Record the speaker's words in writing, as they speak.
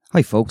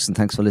Hi folks, and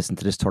thanks for listening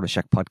to this Tortoise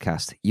Shack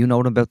podcast. You know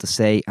what I'm about to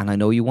say, and I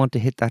know you want to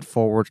hit that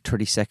forward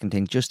 30-second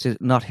thing just to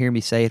not hear me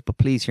say it, but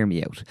please hear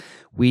me out.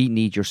 We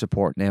need your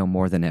support now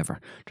more than ever.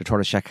 The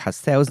Tortoise Shack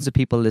has thousands of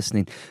people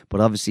listening, but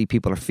obviously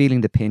people are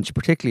feeling the pinch,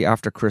 particularly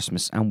after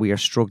Christmas, and we are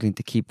struggling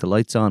to keep the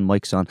lights on,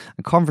 mics on,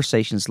 and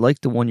conversations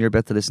like the one you're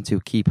about to listen to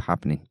keep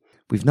happening.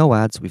 We've no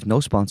ads, we've no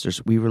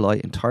sponsors, we rely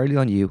entirely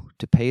on you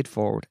to pay it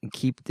forward and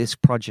keep this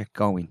project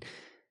going.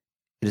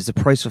 It is the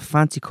price of a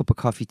fancy cup of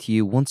coffee to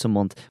you once a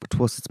month, but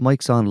to us it's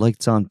mics on,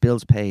 lights on,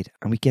 bills paid,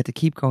 and we get to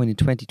keep going in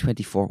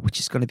 2024, which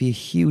is going to be a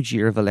huge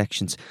year of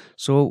elections.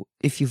 So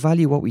if you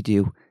value what we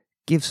do,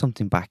 give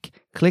something back.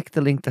 Click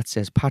the link that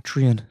says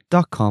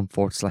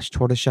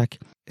patreon.com/tortoiseshack.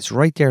 It's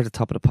right there at the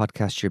top of the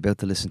podcast you're about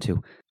to listen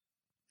to.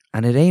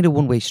 And it ain't a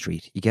one-way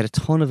street. You get a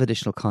ton of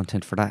additional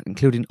content for that,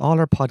 including all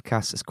our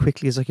podcasts as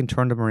quickly as I can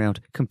turn them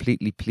around,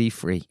 completely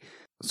plea-free.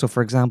 So,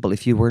 for example,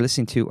 if you were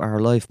listening to our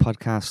live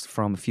podcast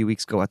from a few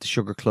weeks ago at the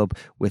Sugar Club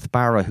with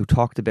Barra, who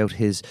talked about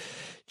his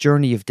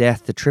journey of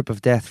death, the trip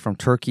of death from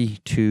Turkey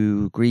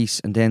to Greece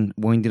and then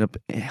winding up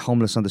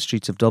homeless on the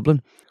streets of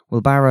Dublin.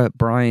 Well, Barra,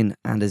 Brian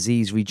and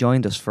Aziz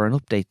rejoined us for an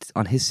update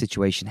on his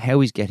situation, how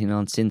he's getting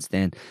on since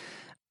then,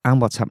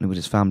 and what's happening with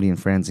his family and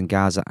friends in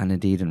Gaza and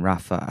indeed in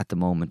Rafah at the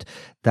moment.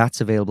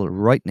 That's available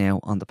right now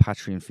on the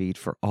Patreon feed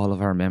for all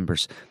of our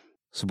members.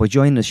 So by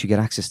joining us, you get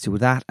access to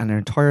that and our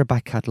entire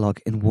back catalogue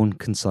in one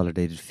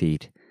consolidated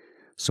feed.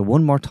 So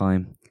one more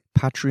time,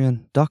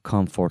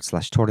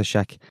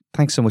 patreon.com/tortoiseshack.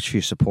 Thanks so much for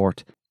your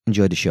support.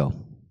 Enjoy the show.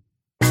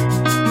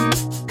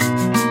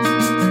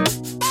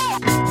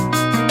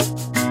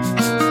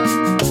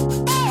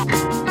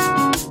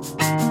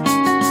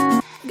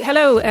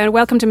 Hello and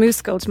welcome to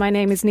Moose Cult. My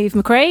name is Niamh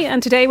McRae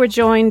and today we're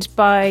joined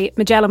by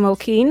Majella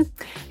Mulkeen,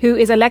 who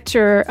is a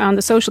lecturer on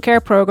the social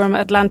care programme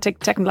at Atlantic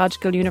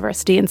Technological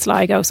University in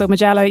Sligo. So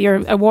Majella,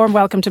 you're a warm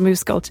welcome to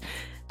Moose Cult.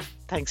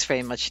 Thanks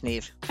very much,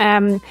 Niamh.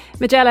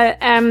 Majella,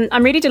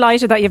 I'm really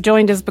delighted that you've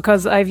joined us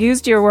because I've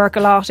used your work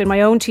a lot in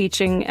my own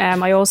teaching.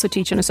 I also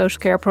teach in a social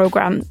care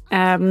programme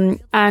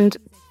and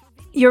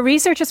your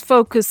research is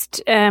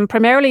focused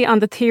primarily on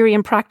the theory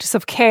and practice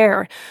of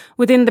care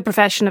within the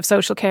profession of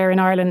social care in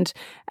Ireland,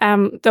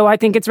 though I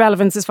think its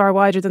relevance is far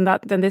wider than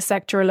that, than this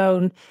sector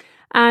alone.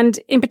 And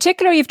in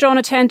particular, you've drawn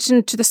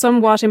attention to the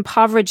somewhat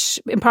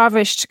impoverished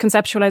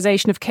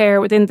conceptualisation of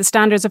care within the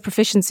standards of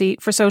proficiency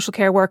for social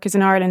care workers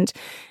in Ireland.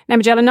 Now,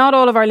 Majella, not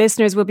all of our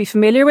listeners will be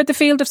familiar with the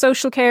field of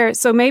social care,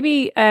 so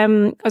maybe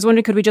I was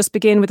wondering, could we just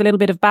begin with a little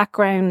bit of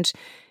background?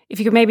 If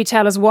you could maybe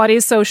tell us what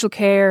is social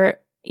care,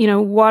 you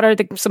know, what are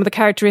some of the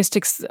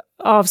characteristics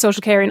of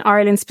social care in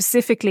Ireland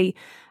specifically,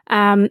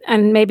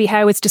 and maybe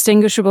how it's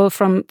distinguishable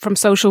from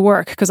social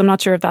work, because I'm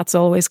not sure if that's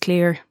always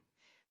clear.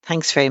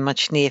 Thanks very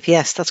much, Niamh.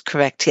 Yes, that's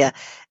correct. Yeah.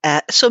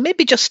 So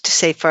maybe just to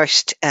say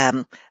first,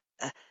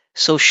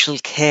 social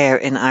care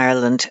in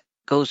Ireland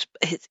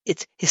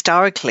it's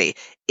historically,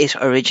 it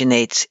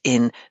originates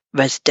in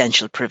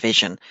residential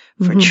provision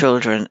for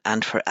children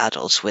and for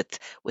adults with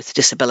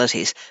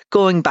disabilities,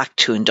 going back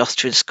to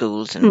industrial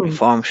schools and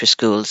reformatory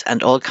schools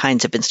and all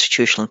kinds of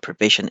institutional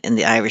provision in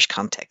the Irish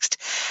context.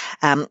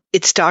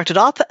 It started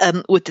off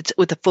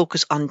with a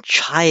focus on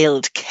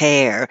child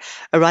care,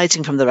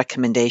 arising from the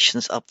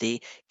recommendations of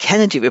the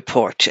Kennedy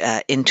Report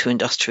into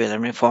industrial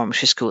and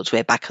reformatory schools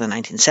way back in the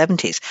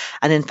 1970s.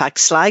 And in fact,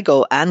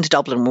 Sligo and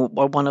Dublin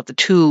were one of the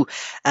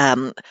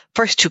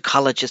first two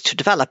colleges to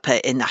develop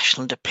a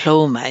national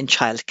diploma in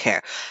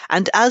childcare.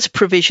 And as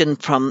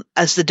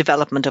the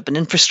development of an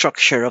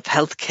infrastructure of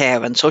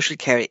healthcare and social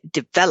care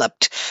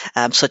developed,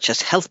 such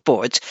as health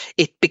boards,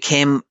 it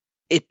became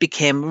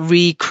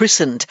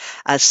rechristened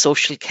as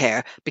social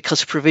care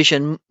because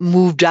provision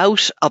moved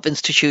out of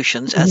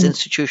institutions as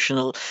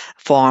institutional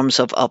forms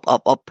of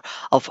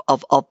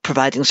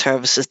providing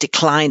services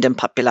declined in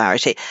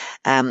popularity.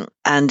 And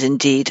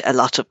indeed, a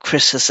lot of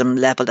criticism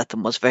leveled at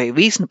them was very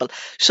reasonable.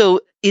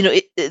 So,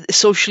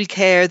 social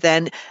care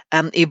then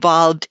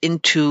evolved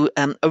into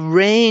a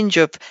range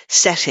of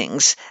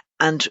settings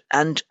and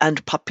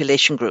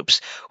population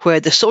groups where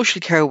the social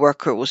care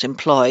worker was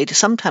employed,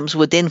 sometimes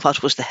within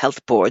what was the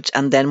health boards,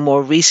 and then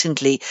more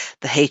recently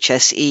the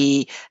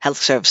HSE, Health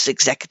Service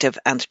Executive,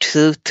 and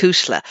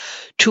TUSLA,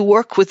 to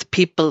work with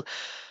people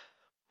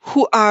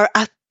who are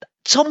at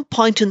some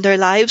point in their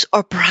lives,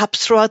 or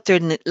perhaps throughout their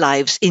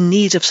lives, in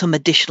need of some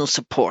additional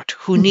support,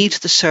 who need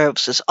the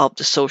services of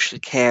the social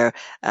care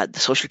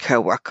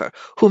worker,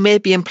 who may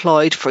be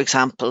employed, for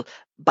example,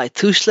 by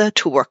TUSLA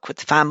to work with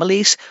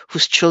families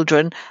whose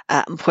children,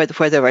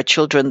 where there are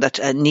children that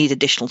need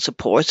additional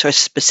supports or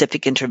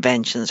specific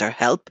interventions or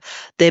help.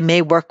 They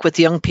may work with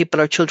young people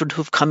or children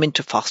who've come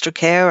into foster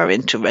care or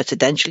into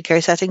residential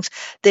care settings.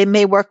 They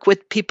may work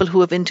with people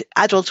who have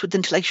adults with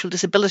intellectual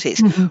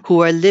disabilities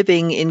who are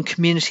living in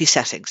community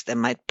settings. They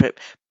might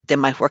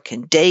work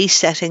in day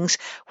settings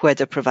where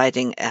they're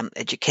providing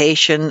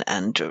education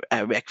and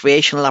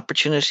recreational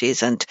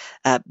opportunities and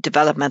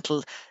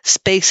developmental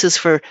spaces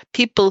for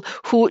people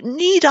who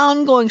need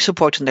ongoing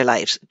support in their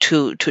lives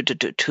to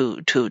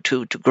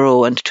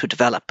grow and to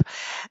develop.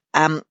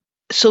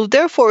 So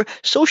therefore,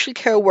 social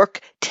care work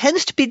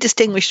tends to be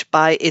distinguished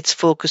by its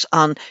focus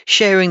on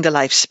sharing the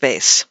life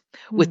space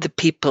with the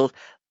people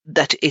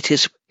that it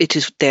is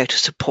there to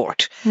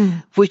support,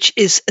 which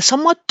is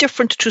somewhat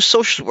different to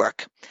social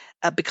work,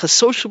 because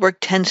social work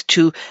tends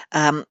to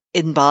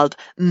involve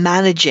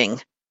managing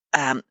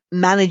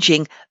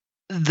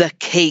the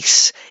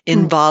case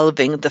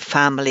involving the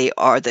family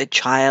or the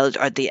child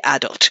or the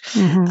adult.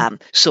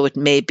 So it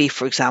may be,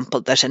 for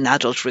example, that an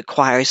adult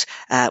requires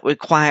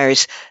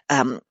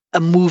a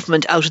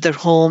movement out of their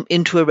home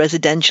into a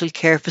residential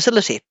care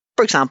facility.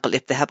 For example,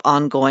 if they have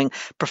ongoing,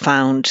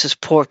 profound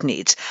support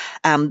needs,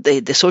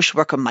 the social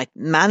worker might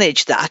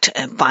manage that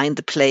and find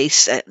the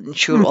place,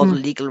 ensure all the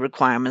legal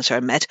requirements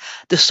are met.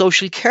 The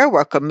social care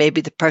worker may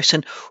be the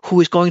person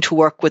who is going to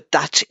work with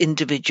that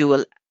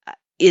individual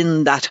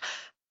in that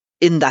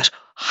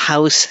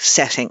house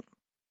setting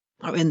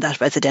or in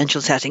that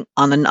residential setting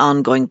on an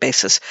ongoing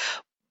basis,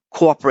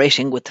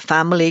 cooperating with the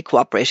family,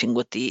 cooperating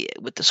with the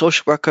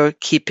social worker,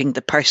 keeping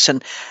the person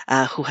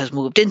who has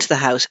moved into the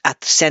house at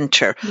the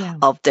centre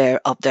of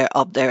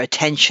their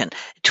attention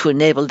to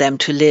enable them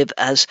to live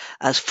as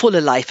full a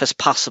life as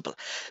possible.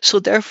 So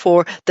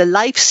therefore, the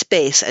life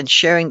space and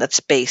sharing that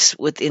space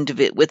with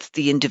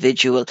the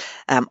individual,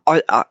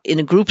 or in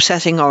a group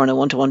setting or on a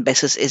one-to-one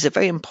basis, is a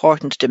very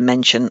important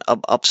dimension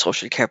of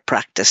social care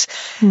practice.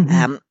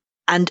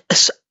 And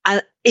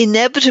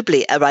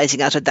inevitably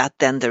arising out of that,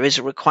 then there is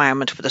a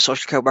requirement for the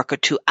social care worker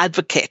to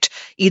advocate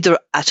either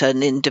at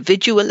an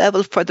individual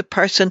level for the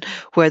person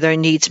where their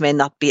needs may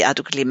not be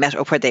adequately met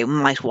or where they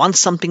might want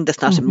something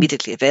that's not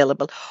immediately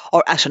available,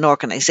 or at an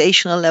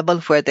organizational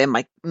level where they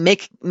might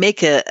make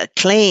a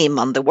claim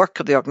on the work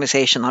of the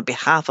organization on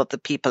behalf of the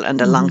people and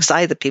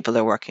alongside the people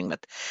they're working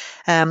with.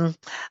 And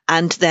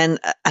then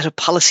at a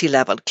policy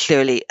level,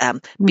 clearly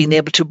being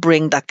able to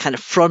bring that kind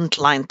of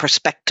frontline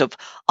perspective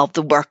of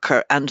the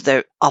worker and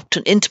their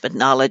often intimate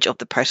knowledge of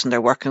the person they're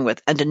working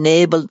with, and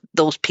enable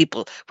those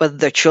people, whether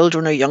they're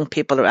children or young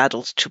people or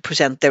adults, to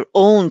present their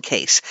own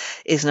case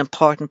is an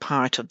important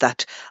part of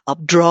that,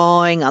 of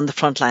drawing on the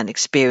frontline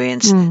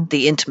experience,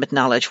 the intimate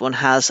knowledge one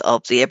has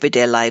of the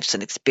everyday lives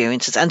and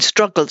experiences and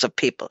struggles of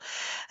people,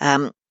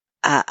 and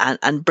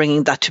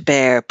bringing that to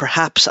bear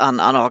perhaps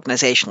on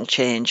organizational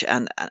change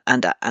and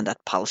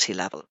at policy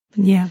level.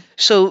 Yeah.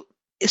 So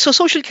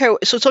social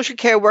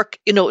care work,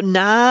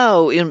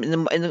 now in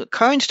the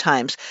current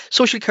times,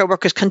 social care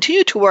workers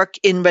continue to work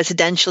in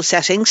residential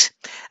settings,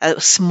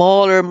 much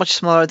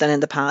smaller than in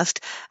the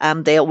past.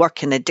 They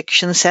work in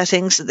addiction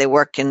settings, they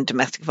work in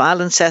domestic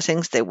violence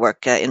settings, they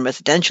work in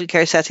residential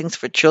care settings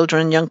for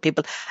children and young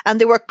people, and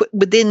they work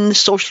within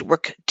social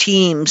work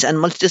teams and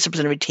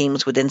multidisciplinary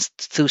teams within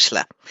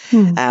SUSLA.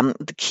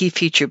 The key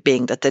feature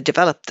being that they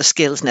develop the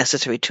skills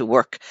necessary to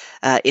work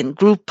in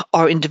group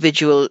or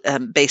individual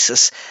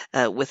basis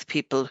with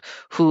people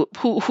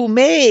who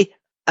may,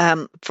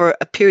 for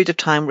a period of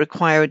time,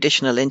 require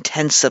additional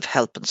intensive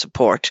help and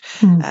support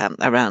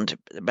around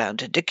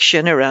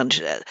addiction, around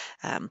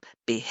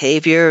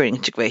behaviour,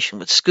 integration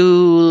with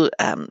school,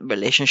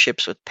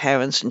 relationships with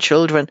parents and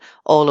children,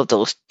 all of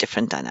those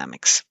different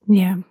dynamics.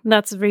 Yeah,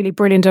 that's a really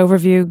brilliant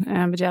overview,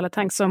 Majella.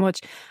 Thanks so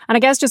much. And I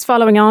guess just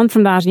following on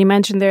from that, you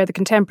mentioned there the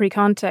contemporary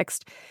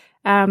context.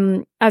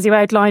 As you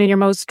outline in your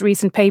most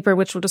recent paper,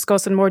 which we'll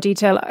discuss in more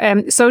detail,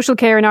 social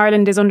care in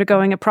Ireland is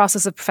undergoing a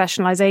process of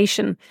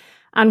professionalisation.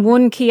 And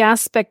one key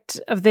aspect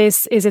of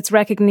this is its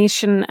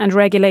recognition and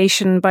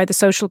regulation by the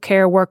Social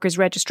Care Workers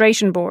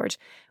Registration Board,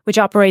 which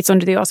operates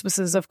under the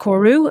auspices of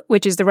CORU,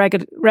 which is the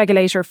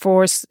regulator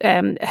for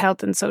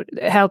health and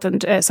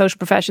social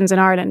professions in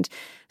Ireland.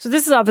 So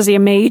this is obviously a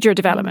major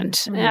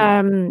development.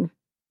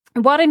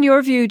 What, in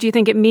your view, do you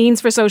think it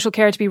means for social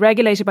care to be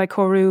regulated by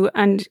CORU?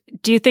 And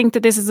do you think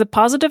that this is a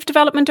positive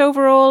development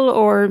overall,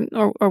 or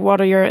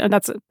what are your? And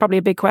that's probably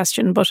a big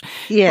question, but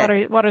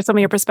what are some of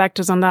your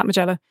perspectives on that,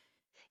 Majella?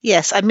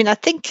 Yes, I mean, I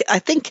think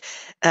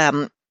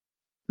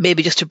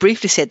maybe just to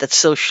briefly say that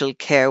social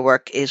care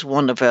work is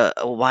one of a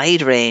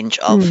wide range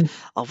of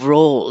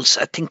roles.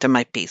 I think there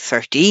might be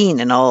 13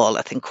 in all.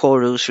 I think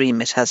CORU's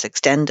remit has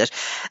extended,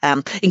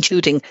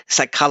 including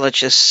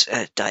psychologists,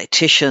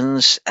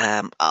 dietitians,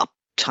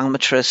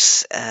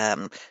 optometrists,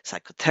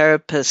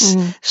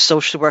 psychotherapists,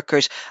 social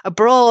workers, a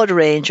broad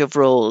range of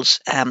roles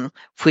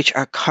which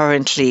are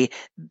currently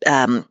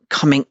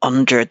coming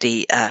under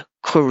the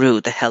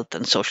CORU, the Health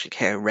and Social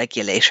Care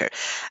Regulator.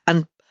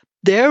 And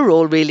their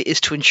role really is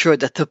to ensure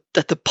that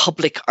the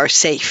public are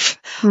safe,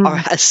 or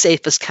as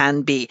safe as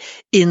can be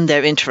in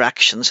their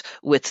interactions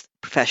with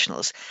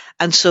professionals.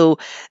 And so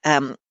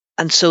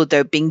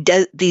they're being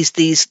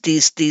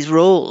these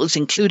roles,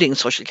 including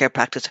social care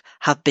practice,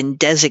 have been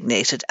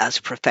designated as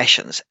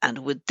professions, and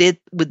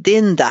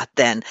within that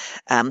then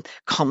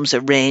comes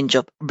a range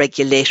of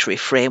regulatory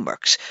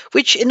frameworks,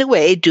 which in a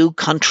way do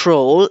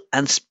control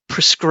and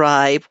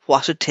prescribe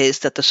what it is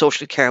that the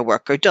social care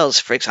worker does,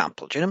 for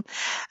example,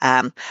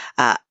 and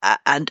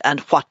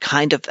what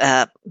kind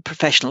of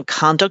professional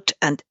conduct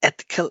and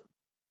ethical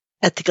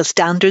ethical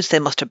standards they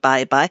must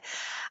abide by,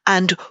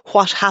 and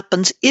what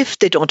happens if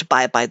they don't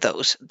abide by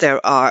those.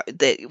 There are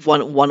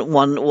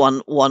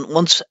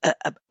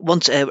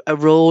once a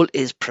role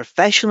is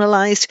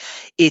professionalized,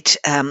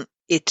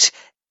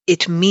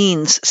 it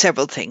means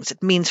several things.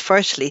 It means,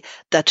 firstly,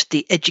 that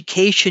the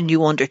education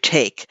you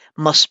undertake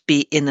must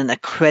be in an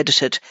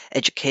accredited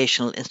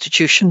educational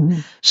institution. Mm-hmm.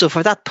 So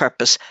for that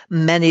purpose,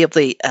 many of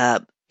the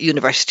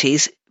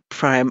universities,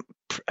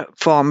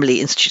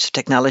 formerly Institutes of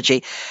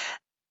Technology,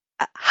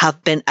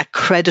 have been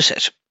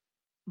accredited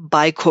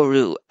by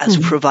Corú as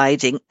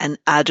providing an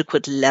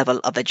adequate level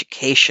of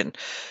education,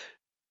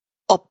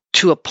 up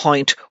to a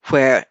point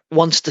where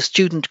once the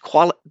student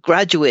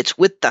graduates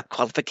with that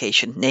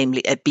qualification,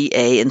 namely a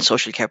BA in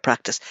social care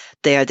practice,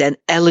 they are then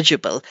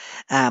eligible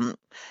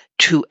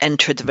to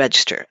enter the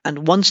register.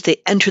 And once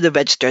they enter the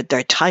register,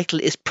 their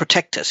title is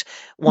protected.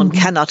 One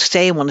cannot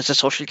say one is a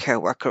social care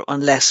worker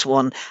unless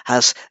one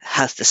has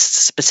this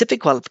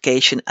specific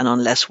qualification and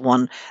unless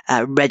one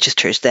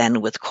registers then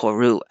with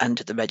Corú and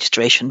the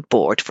Registration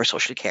Board for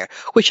Social Care,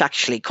 which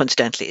actually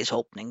coincidentally is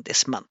opening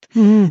this month.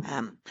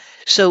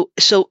 So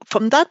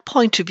from that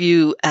point of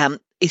view,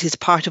 it is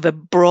part of a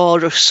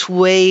broader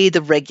swathe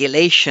of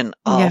regulation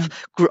of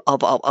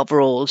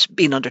roles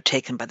being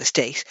undertaken by the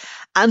state.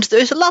 And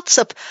there's lots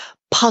of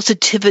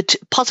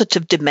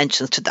positive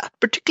dimensions to that,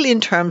 particularly in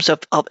terms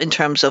of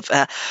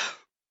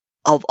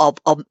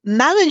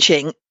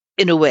managing,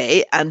 in a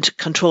way, and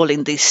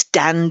controlling the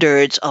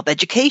standards of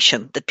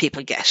education that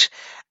people get,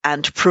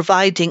 and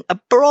providing a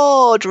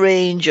broad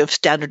range of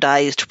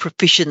standardized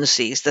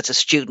proficiencies that a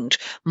student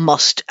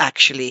must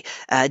actually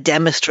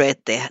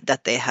demonstrate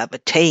that they have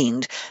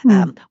attained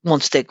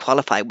once they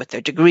qualify with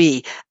their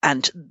degree.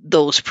 And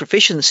those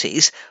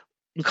proficiencies,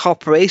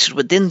 incorporated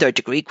within their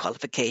degree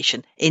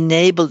qualification,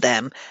 enable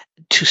them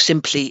to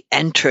simply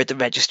enter the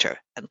register.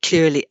 And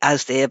clearly,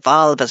 as they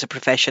evolve as a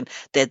profession,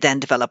 they then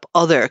develop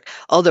other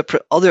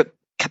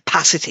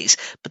capacities,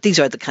 but these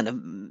are the kind of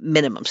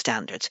minimum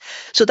standards.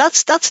 So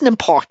that's an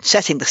important,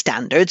 setting the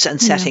standards and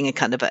setting a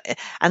kind of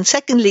and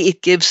secondly,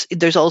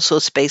 there's also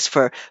space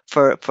for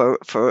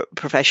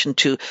profession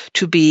to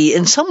be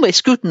in some way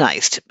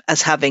scrutinized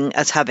as having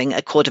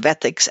a code of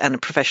ethics and a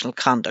professional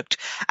conduct.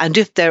 And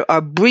if there are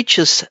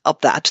breaches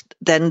of that,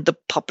 then the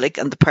public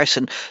and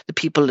the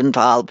people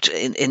involved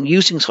in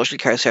using social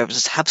care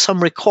services have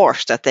some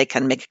recourse that they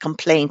can make a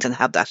complaint and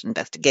have that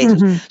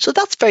investigated. So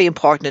that's very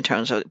important in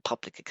terms of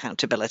public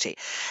accountability.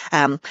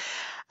 And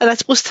I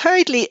suppose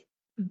thirdly,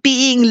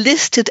 being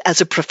listed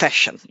as a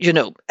profession,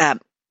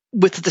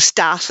 with the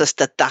status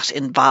that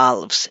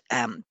involves,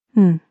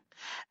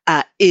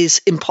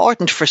 is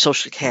important for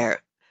social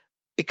care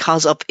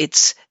because of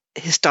its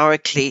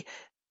historically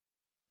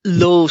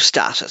low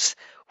status,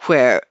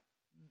 where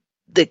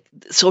the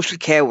social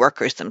care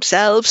workers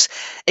themselves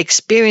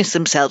experience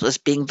themselves as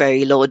being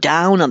very low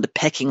down on the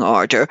pecking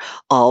order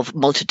of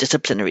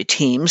multidisciplinary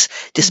teams,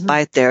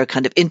 despite their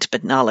kind of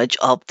intimate knowledge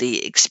of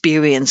the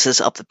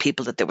experiences of the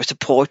people that they were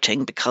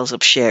supporting because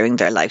of sharing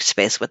their life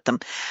space with them.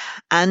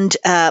 And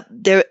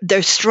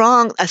they're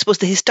strong, I suppose,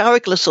 the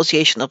historical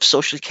association of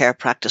social care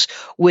practice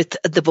with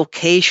the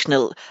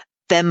vocational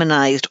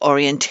feminized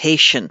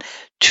orientation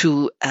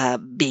to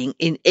being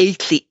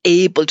innately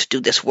able to do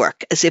this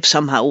work, as if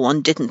somehow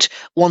one didn't,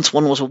 once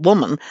one was a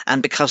woman,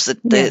 and because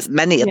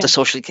many of the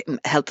social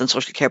health and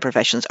social care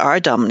professions are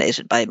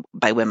dominated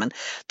by women,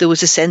 there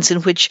was a sense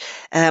in which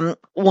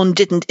one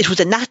didn't, it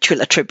was a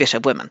natural attribute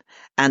of women,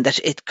 and that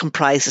it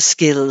comprises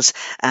skills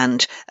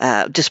and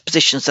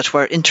dispositions that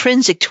were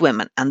intrinsic to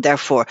women, and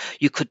therefore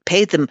you could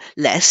pay them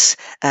less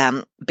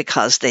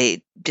because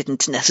they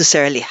didn't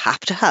necessarily have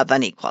to have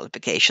any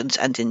qualifications,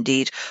 and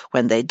indeed,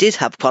 when they did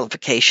have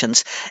qualifications,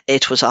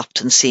 it was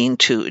often seen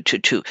to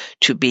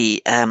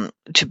be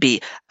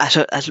at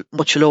a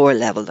much lower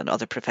level than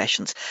other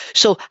professions.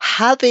 So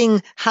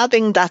having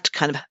that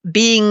kind of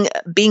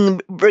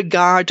being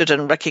regarded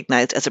and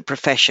recognized as a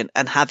profession,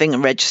 and having a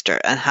register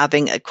and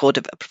having a code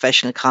of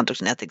professional conduct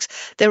and ethics,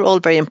 they're all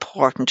very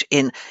important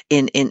in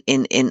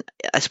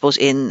I suppose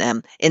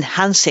in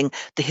enhancing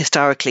the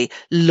historically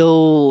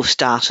low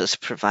status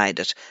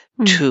provided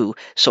to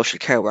social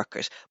care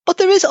workers. But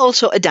there is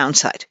also a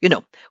downside,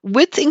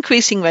 with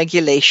increasing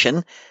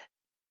regulation.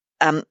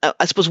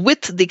 I suppose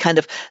with the kind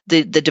of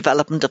the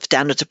development of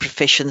standards of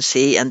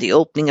proficiency and the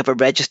opening of a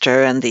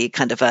register and the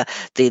kind of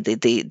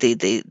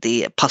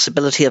the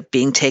possibility of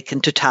being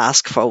taken to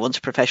task for one's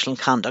professional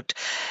conduct,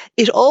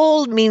 it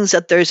all means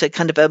that there's a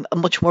kind of a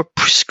much more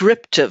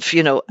prescriptive,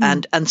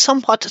 and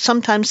somewhat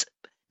sometimes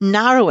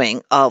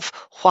narrowing of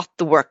what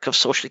the work of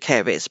social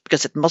care is,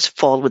 because it must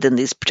fall within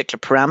these particular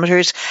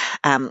parameters,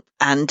 and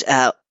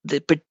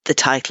the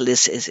title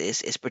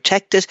is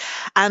protected.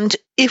 And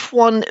if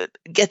one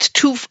gets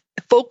too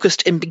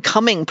focused in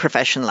becoming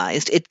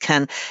professionalized, it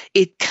can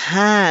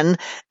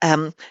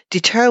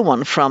deter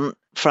one from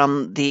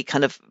the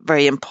kind of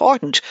very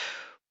important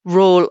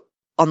role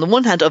on the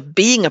one hand, of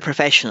being a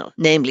professional,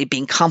 namely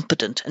being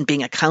competent and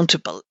being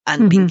accountable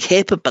and being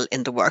capable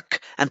in the work,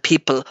 and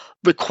people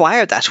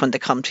require that when they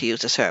come to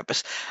use the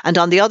service. And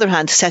on the other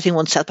hand, setting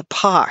oneself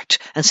apart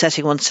and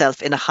setting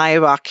oneself in a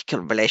hierarchical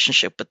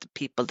relationship with the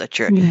people that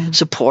you're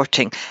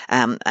supporting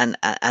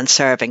and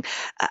serving,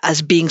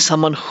 as being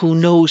someone who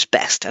knows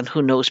best and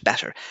who knows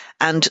better.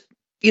 And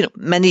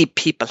many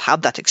people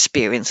have that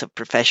experience of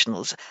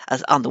professionals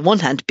as, on the one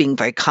hand, being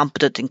very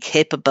competent and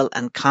capable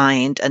and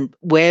kind and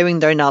wearing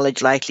their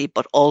knowledge lightly,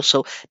 but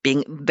also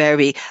being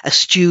very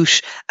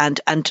astute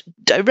and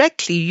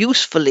directly,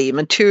 usefully,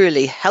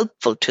 materially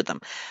helpful to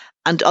them.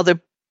 And other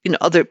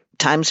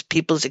times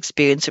people's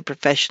experience of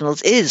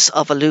professionals is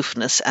of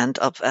aloofness and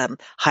of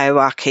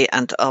hierarchy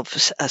and of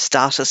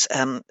status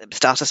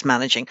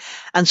managing.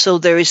 And so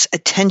there is a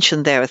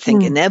tension there, I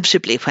think,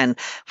 inevitably when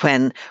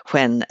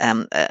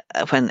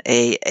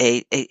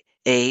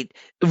a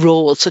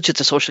role such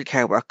as a social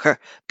care worker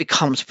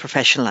becomes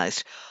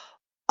professionalized.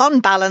 On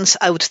balance,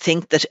 I would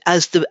think that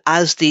as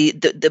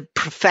the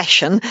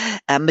profession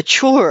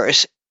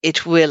matures,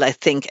 it will, I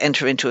think,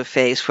 enter into a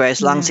phase where,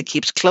 as long as it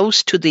keeps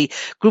close to the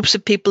groups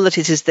of people that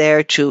it is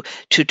there to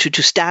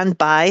stand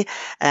by,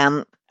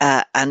 and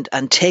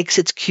takes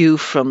its cue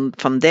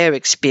from their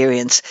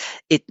experience,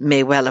 it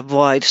may well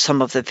avoid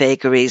some of the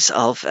vagaries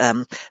of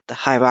the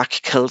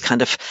hierarchical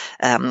kind of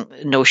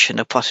notion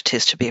of what it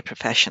is to be a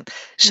profession.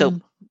 So,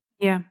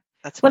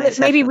 that's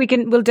maybe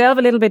we'll delve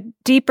a little bit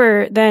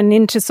deeper then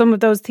into some of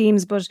those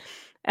themes, but.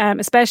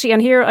 Especially,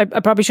 and here I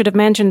probably should have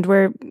mentioned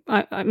where,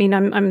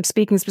 I'm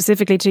speaking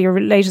specifically to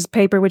your latest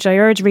paper, which I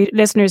urge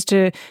listeners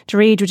to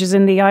read, which is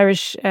in the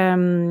Irish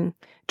Journal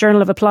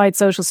of Applied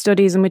Social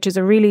Studies, and which is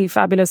a really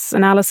fabulous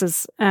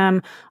analysis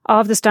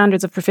of the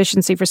standards of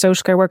proficiency for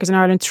social care workers in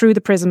Ireland through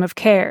the prism of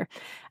care.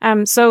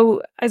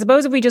 So I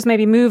suppose if we just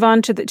maybe move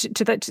on to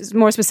that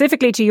more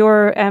specifically to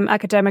your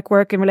academic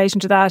work in relation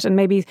to that, and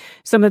maybe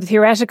some of the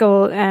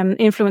theoretical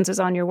influences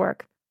on your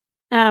work.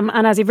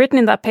 And as you've written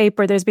in that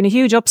paper, there's been a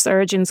huge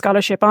upsurge in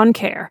scholarship on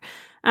care.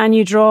 And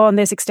you draw on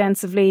this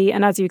extensively.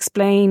 And as you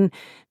explain,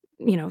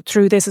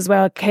 through this as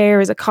well, care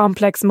is a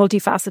complex,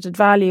 multifaceted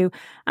value.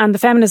 And the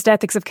feminist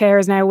ethics of care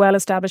is now a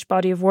well-established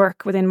body of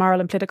work within moral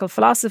and political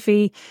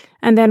philosophy.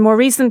 And then more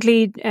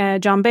recently,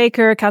 John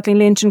Baker, Kathleen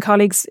Lynch and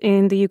colleagues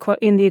in the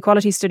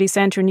Equality Studies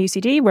Centre in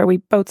UCD, where we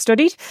both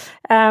studied,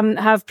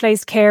 have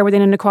placed care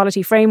within an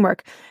equality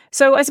framework.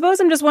 So I suppose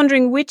I'm just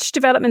wondering which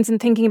developments in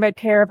thinking about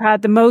care have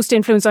had the most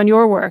influence on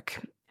your work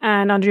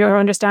and on your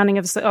understanding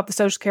of the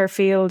social care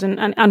field,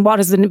 and what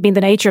has been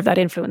the nature of that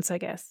influence, I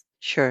guess.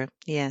 Sure.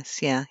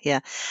 Yes. Yeah.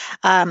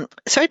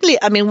 Certainly.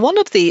 I mean, one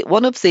of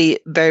the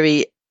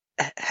very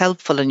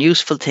helpful and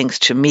useful things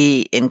to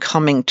me in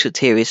coming to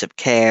theories of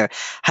care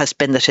has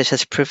been that it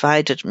has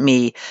provided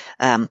me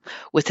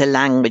with a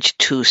language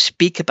to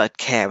speak about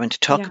care and to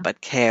talk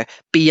about care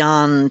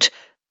beyond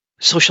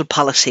social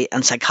policy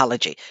and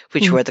psychology,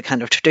 which were the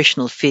kind of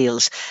traditional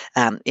fields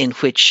in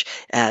which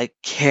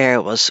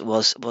care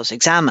was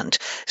examined.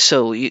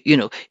 So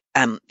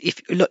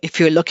if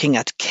you're looking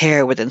at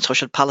care within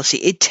social policy,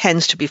 it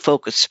tends to be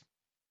focused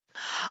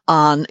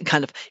on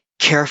kind of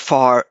care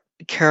for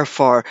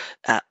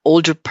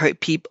older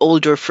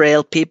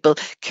frail people,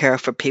 care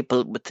for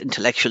people with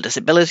intellectual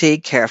disability,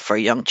 care for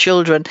young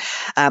children,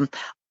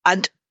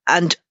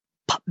 and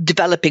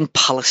developing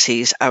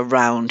policies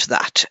around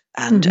that,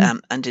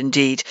 and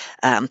indeed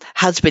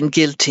has been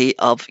guilty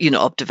of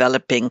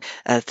developing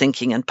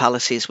thinking and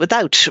policies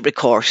without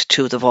recourse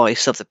to the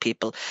voice of the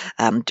people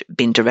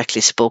being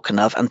directly spoken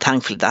of, and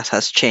thankfully that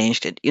has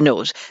changed.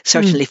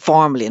 Certainly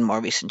formally in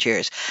more recent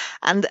years,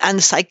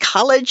 and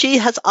psychology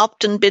has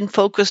often been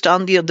focused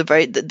on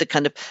the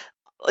kind of,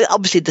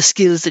 obviously, the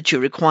skills that you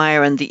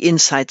require and the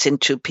insights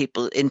into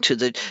people, into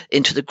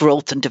the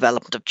growth and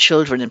development of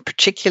children in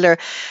particular.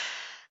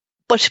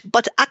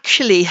 But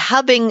actually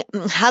having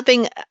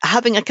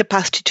a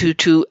capacity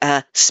to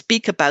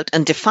speak about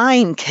and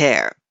define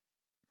care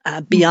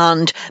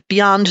beyond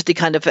the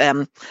kind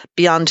of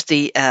beyond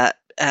the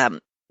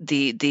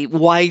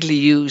widely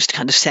used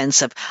kind of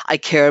sense of I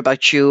care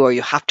about you, or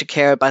you have to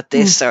care about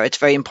this, or it's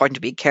very important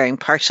to be a caring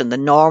person, the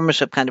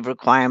normative kind of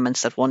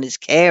requirements that one is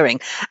caring,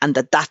 and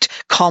that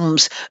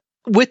comes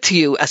with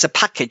you as a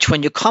package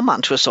when you come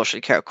onto a social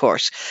care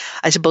course.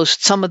 I suppose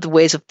some of the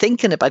ways of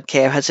thinking about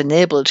care has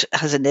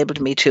enabled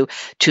me to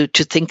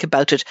think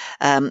about it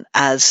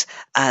as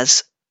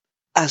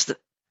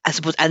I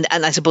suppose, and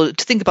I suppose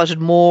to think about it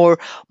more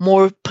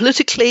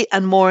politically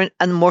and more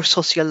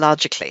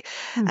sociologically.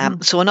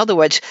 So in other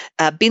words,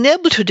 being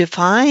able to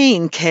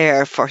define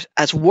care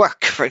as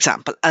work, for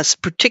example, as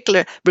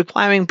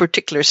requiring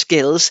particular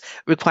skills,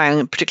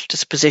 requiring particular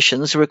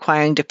dispositions,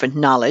 requiring different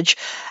knowledge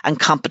and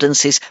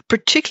competencies,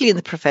 particularly in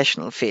the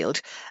professional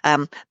field.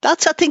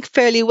 That's, I think,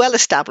 fairly well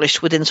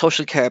established within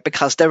social care,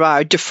 because there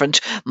are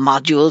different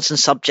modules and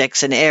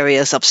subjects and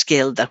areas of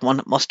skill that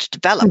one must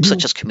develop,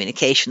 such as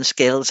communication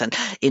skills and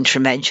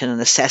intervention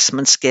and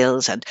assessment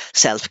skills and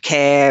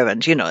self-care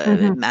and,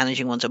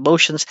 managing one's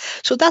emotions.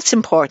 So that's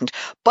important.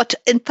 But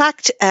in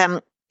fact,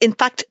 in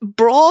fact,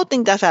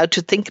 broadening that out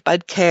to think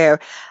about care,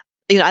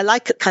 I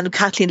like kind of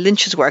Kathleen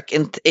Lynch's work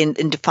in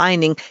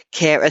defining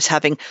care as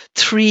having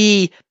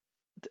three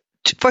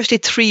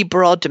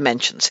broad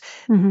dimensions.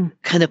 Mm-hmm.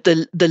 Kind of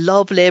the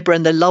love, labour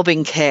and the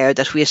loving care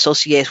that we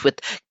associate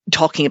with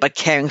talking about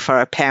caring for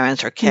our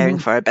parents or caring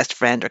for our best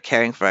friend or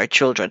caring for our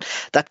children.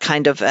 That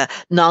kind of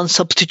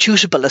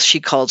non-substitutable, as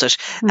she calls it,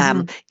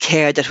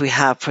 care that we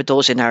have for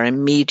those in our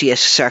immediate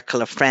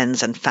circle of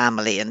friends and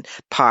family and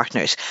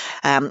partners.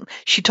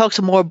 She talks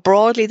more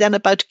broadly then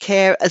about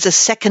care as a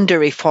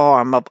secondary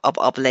form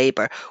of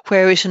labour,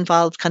 where it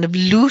involves kind of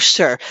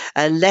looser,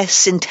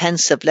 less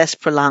intensive, less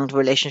prolonged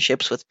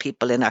relationships with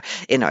people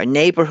in our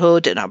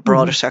neighbourhood, in our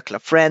broader circle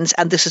of friends.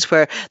 And this is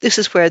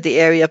where the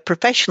area of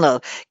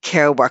professional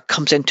care work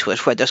comes into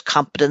it, where there's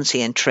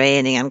competency and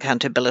training and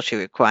accountability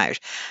required.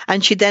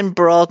 And she then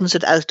broadens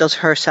it, as does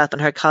herself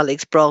and her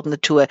colleagues, broaden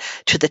it to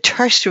the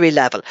tertiary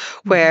level,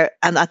 where,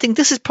 and I think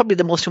this is probably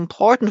the most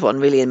important one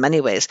really in many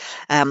ways,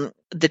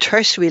 the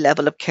tertiary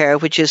level of care,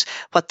 which is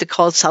what they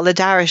call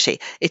solidarity.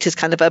 It is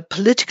kind of a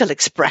political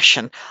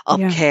expression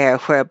of care,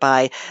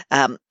 whereby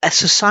a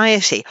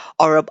society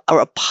or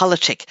a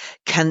politic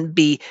can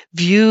be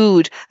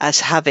viewed as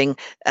having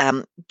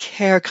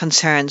care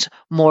concerns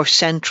more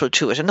central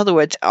to it. In other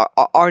words,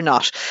 or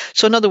not.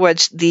 So in other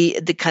words, the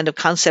kind of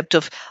concept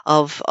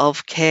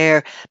of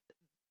care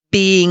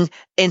being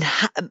in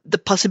the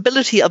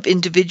possibility of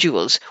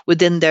individuals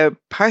within their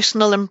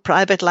personal and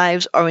private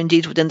lives, or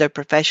indeed within their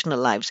professional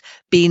lives,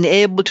 being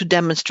able to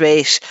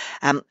demonstrate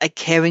a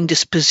caring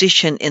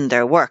disposition in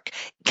their work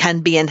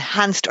can be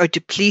enhanced or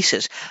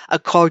depleted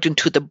according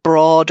to the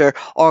broader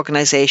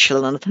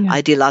organizational and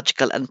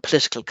ideological and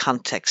political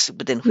context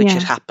within which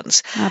it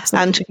happens.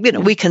 Absolutely.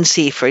 And we can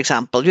see, for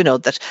example,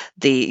 that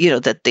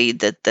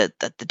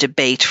the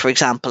debate, for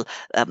example,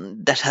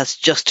 that has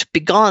just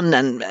begun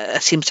and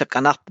seems to have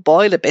gone off the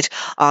boil a bit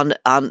on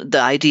the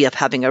idea of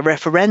having a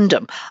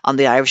referendum on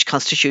the Irish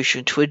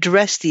Constitution to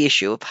address the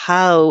issue of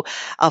how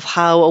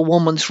a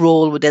woman's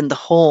role within the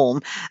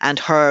home and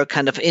her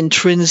kind of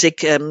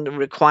intrinsic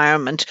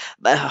requirement,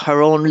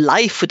 her own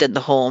life within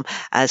the home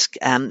as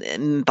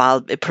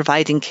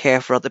providing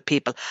care for other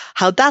people,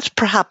 how that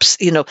perhaps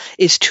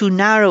is too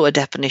narrow a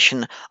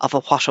definition of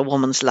what a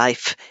woman's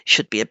life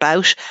should be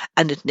about,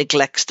 and it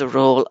neglects the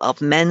role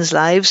of men's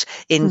lives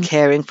in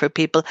caring for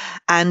people.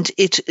 And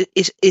it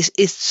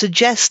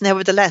suggests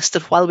nevertheless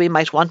that while we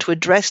might want to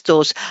address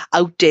those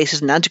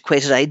outdated and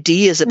antiquated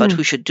ideas about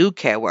who should do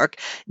care work,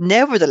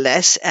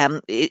 nevertheless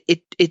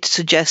it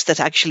suggests that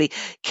actually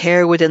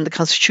care within the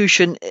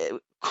Constitution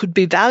could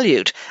be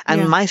valued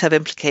and might have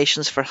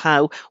implications for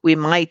how we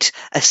might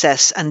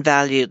assess and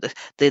value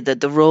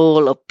the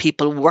role of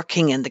people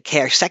working in the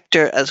care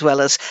sector, as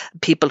well as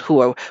people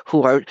who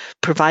are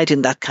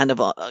providing that kind of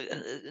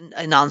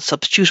a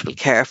non-substitutable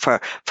care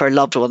for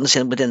loved ones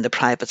within the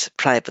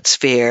private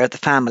sphere, the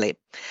family.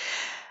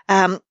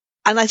 And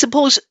I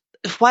suppose,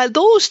 while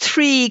those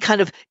three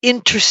kind of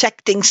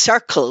intersecting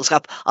circles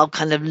of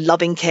kind of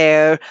loving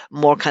care,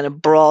 more kind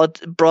of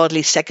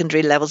broadly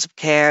secondary levels of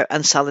care,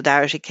 and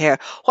solidarity care,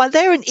 while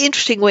they're an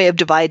interesting way of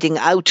dividing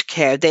out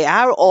care, they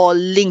are all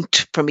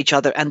linked from each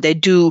other, and they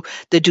do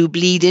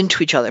bleed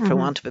into each other, for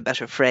want of a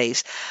better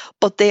phrase.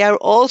 But they are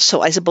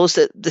also, I suppose,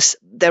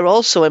 they're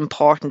also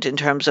important in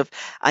terms of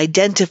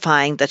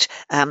identifying that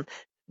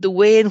the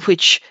way in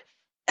which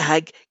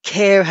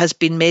care has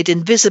been made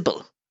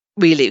invisible.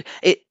 Really,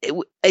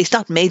 it's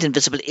not made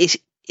invisible. It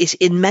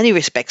in many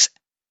respects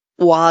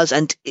was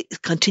and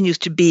it continues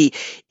to be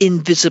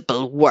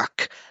invisible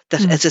work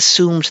that is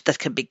assumed that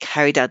can be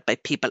carried out by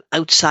people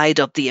outside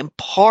of the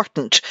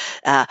important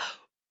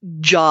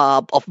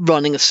job of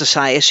running a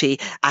society,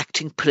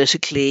 acting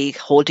politically,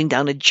 holding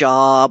down a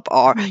job,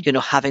 or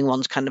having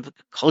one's kind of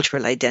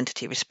cultural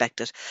identity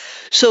respected.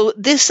 So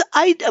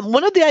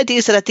one of the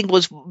ideas that I think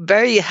was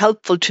very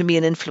helpful to me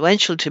and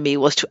influential to me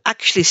was to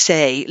actually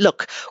say,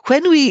 look,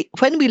 when we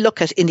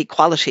look at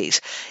inequalities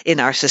in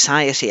our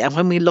society, and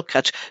when we look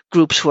at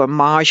groups who are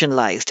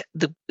marginalized,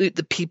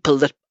 the people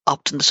that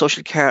often the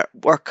social care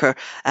worker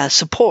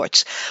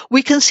supports,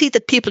 we can see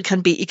that people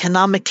can be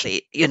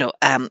economically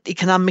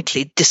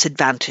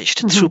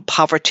disadvantaged through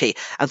poverty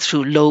and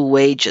through low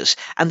wages,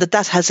 and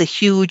that has a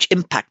huge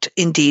impact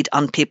indeed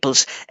on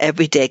people's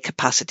everyday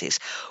capacities.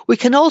 We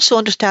can also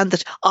understand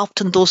that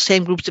often those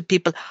same groups of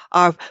people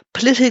are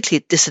politically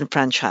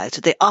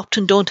disenfranchised. They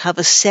often don't have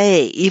a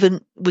say,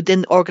 even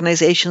within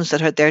organizations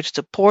that are there to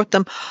support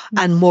them,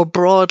 and more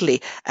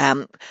broadly,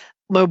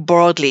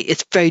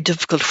 it's very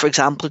difficult, for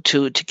example,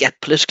 to get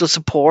political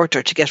support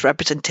or to get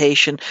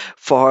representation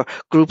for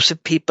groups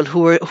of people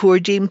who are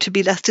deemed to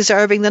be less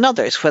deserving than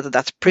others, whether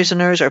that's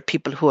prisoners or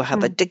people who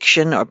have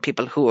addiction or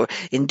people who are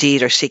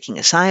seeking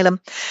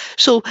asylum.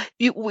 So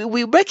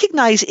we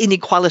recognize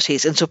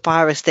inequalities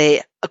insofar as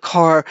they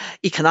occur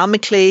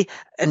economically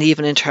and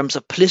even in terms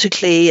of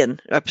politically and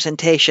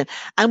representation.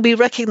 And we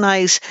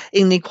recognize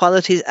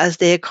inequalities as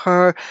they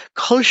occur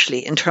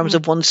culturally in terms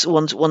of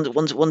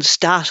one's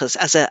status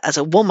as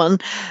a woman,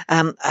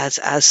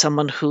 as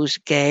someone who's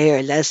gay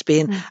or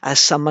lesbian, as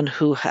someone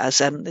who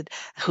has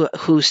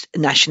whose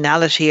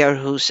nationality or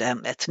whose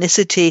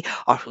ethnicity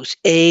or whose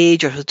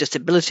age or whose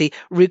disability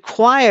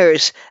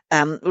requires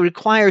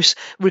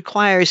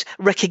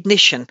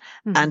recognition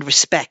and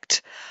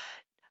respect.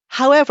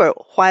 However,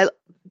 while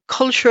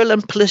cultural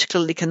and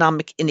political and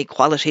economic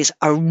inequalities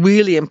are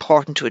really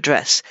important to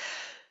address,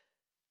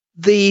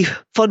 the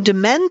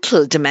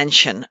fundamental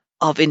dimension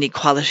of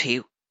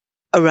inequality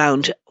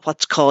around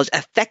what's called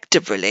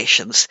affective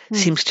relations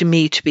seems to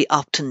me to be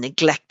often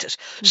neglected.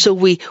 So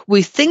we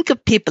think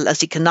of people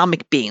as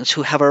economic beings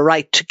who have a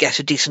right to get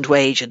a decent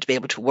wage and to be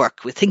able to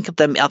work. We think of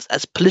them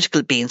as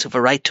political beings who have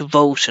a right to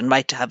vote and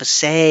right to have a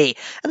say.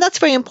 And that's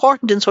very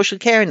important in social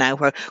care now,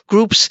 where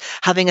groups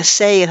having a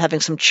say and having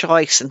some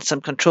choice and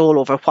some control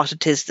over what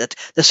it is that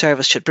the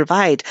service should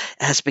provide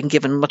has been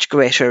given much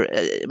greater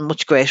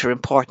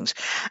importance.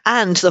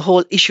 And the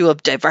whole issue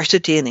of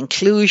diversity and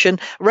inclusion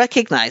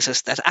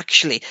recognizes that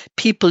actually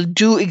people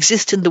do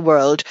exist in the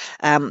world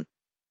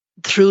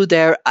through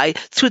their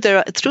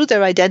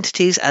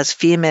identities as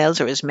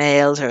females or as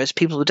males or as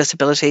people with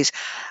disabilities,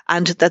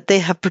 and that they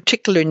have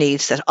particular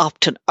needs that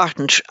often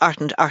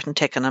aren't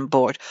taken on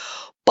board.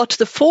 But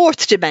the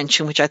fourth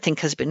dimension, which I think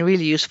has been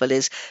really useful,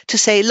 is to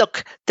say,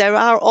 look, there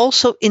are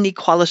also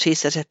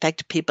inequalities that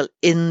affect people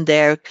in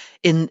their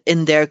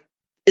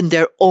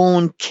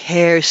own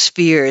care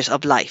spheres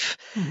of life.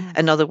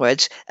 In other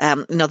words,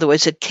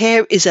 that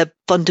care is a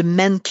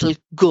fundamental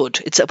good.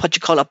 It's what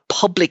you call a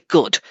public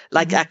good,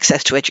 like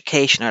access to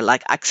education or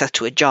like access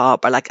to a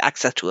job or like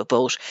access to a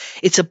vote.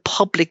 It's a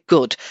public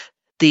good.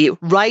 The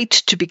right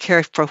to be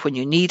cared for when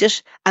you need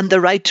it, and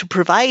the right to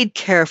provide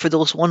care for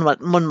those one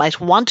might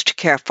want to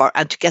care for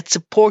and to get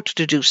support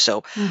to do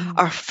so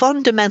are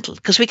fundamental,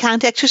 because we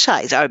can't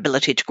exercise our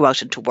ability to go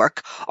out into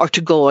work or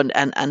to go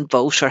and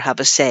vote or have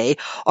a say,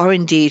 or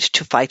indeed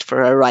to fight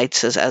for our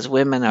rights as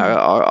women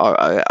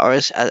or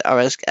as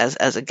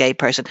a gay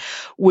person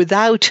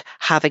without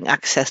having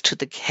access to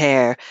the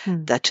care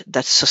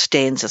that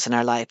sustains us in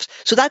our lives.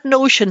 So that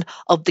notion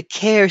of the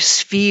care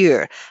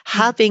sphere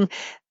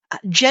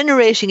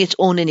generating its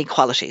own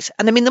inequalities.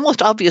 And I mean, the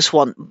most obvious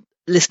one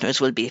listeners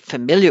will be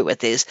familiar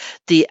with is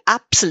the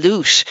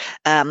absolute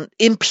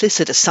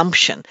implicit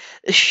assumption,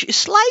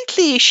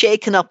 slightly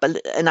shaken up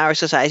in our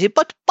society,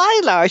 but by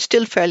and large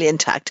still fairly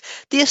intact.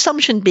 The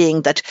assumption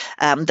being that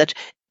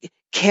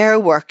care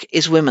work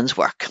is women's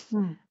work.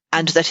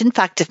 And that, in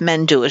fact, if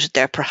men do it,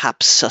 they're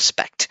perhaps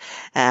suspect,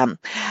 and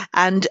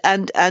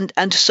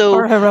so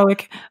or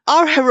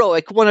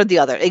heroic, one or the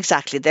other.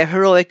 Exactly, they're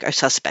heroic or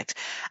suspect.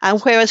 And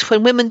whereas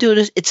when women do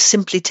it, it's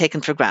simply taken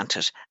for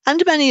granted.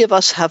 And many of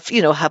us have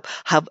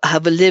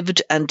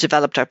lived and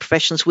developed our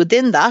professions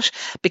within that,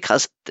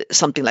 because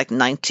something like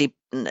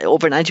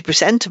over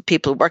 90% of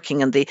people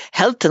working in the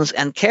health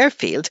and care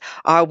field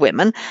are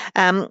women.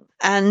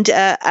 And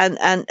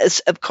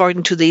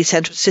according to the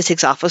Central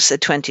Statistics Office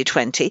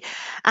 2020,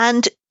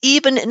 and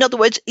even, in other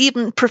words,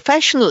 even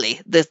professionally,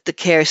 the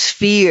care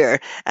sphere,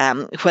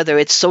 whether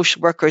it's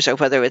social workers or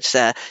whether it's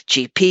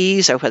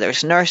GPs or whether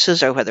it's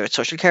nurses or whether it's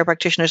social care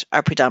practitioners,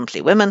 are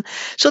predominantly women.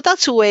 So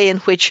that's a way in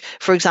which,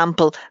 for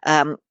example,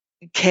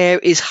 care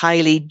is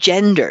highly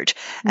gendered.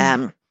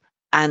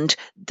 And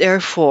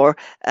therefore,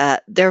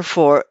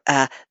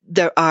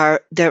 there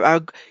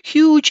are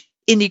huge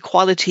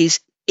inequalities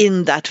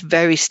in that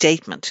very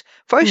statement.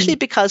 Firstly,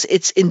 because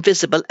it's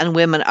invisible and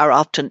women are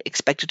often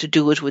expected to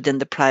do it within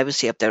the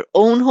privacy of their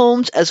own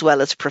homes as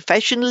well as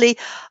professionally,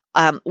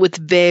 with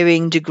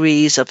varying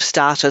degrees of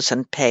status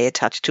and pay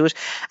attached to it.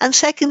 And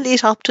secondly,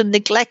 it often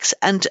neglects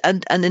and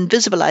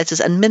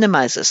invisibilizes and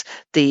minimizes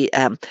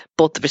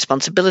both the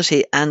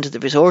responsibility and the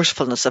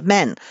resourcefulness of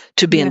men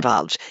to be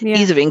involved,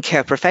 either in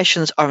care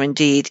professions or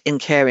indeed in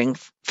caring,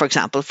 for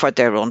example, for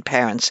their own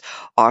parents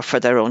or for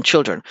their own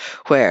children,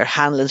 where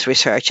Hanlon's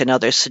research and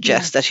others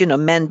suggest that,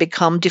 men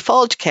become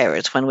default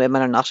carers when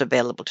women are not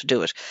available to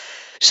do it.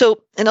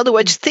 So, in other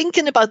words,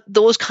 thinking about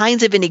those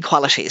kinds of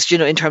inequalities,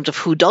 in terms of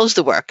who does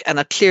the work,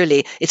 and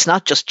clearly it's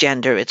not just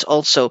gender, it's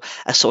also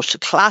a social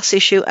class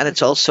issue, and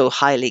it's also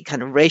highly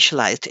kind of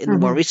racialized in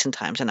more recent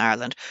times in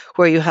Ireland,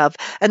 where you have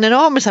an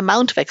enormous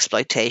amount of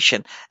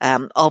exploitation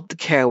of the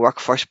care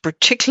workforce,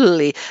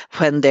 particularly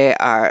when they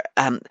are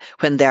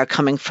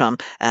coming from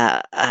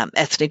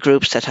ethnic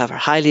groups that are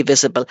highly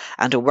visible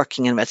and are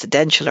working in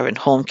residential or in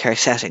home care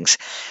settings.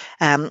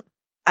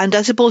 And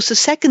I suppose the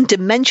second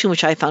dimension,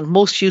 which I found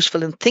most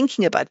useful in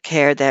thinking about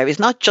care there, is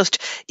not just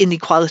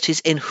inequalities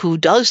in who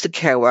does the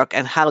care work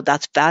and how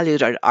that's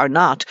valued or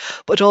not,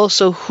 but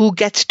also who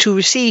gets to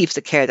receive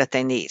the care that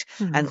they need.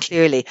 And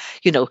clearly,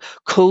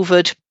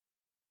 COVID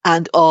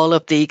and all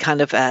of the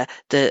kind of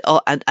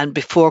and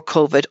before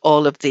COVID,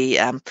 all of the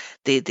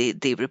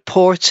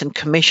reports and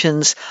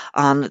commissions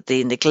on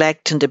the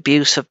neglect and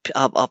abuse of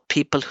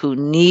people who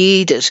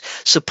needed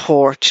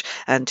support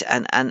and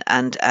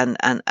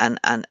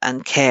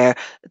care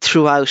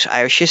throughout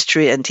Irish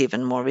history, and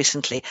even more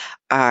recently,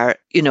 are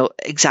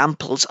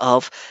examples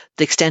of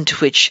the extent to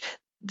which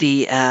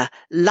the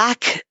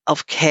lack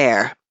of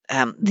care,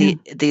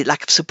 the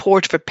lack of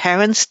support for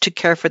parents to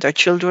care for their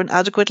children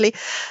adequately,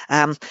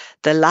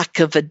 the lack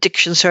of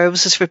addiction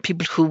services for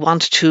people who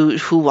want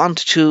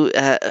to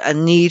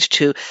and need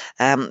to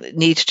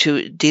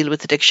deal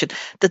with addiction.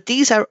 That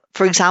these are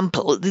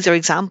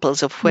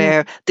examples of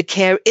where the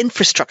care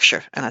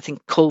infrastructure, and I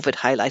think COVID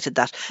highlighted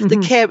that, the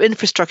care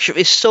infrastructure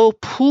is so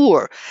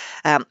poor.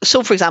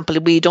 So, for example,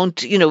 we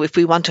don't, if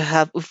we want to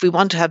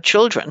have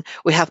children,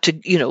 we have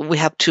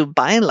to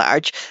by and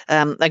large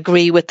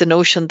agree with the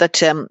notion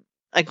that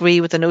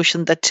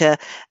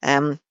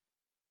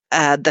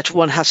that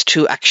one has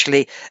to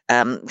actually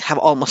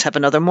have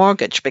another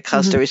mortgage,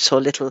 because there is so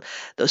little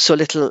because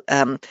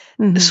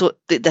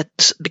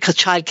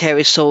childcare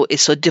is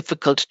so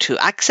difficult to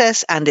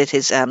access, and it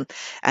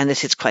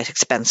is quite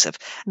expensive,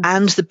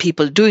 and the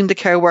people doing the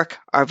care work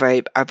are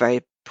very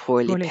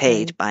poorly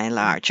paid by and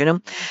large,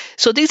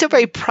 So these are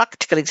very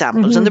practical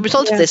examples. And the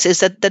result of this is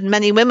that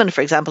many women,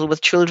 for example,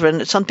 with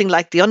children, something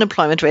like the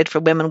unemployment rate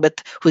for women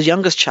whose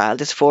youngest child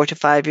is 4 to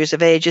 5 years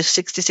of age is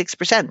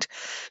 66%.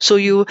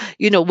 So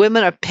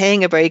women are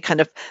paying a very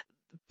kind of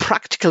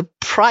practical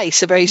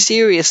price, a very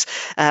serious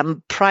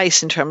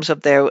price in terms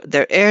of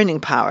their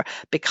earning power,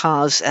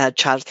 because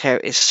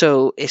childcare is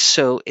so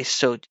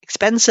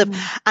expensive,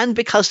 and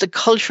because the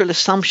cultural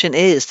assumption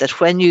is that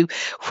when you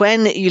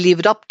leave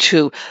it up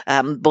to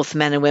both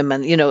men and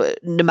women,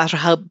 no matter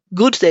how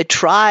good they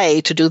try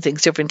to do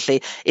things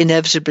differently,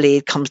 inevitably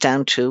it comes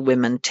down to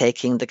women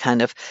taking the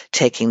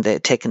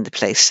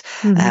place.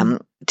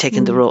 Taking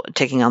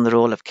on the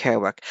role of care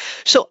work.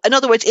 So, in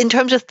other words, in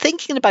terms of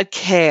thinking about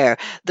care,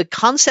 the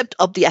concept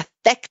of the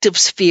affective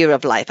sphere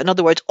of life, in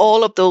other words,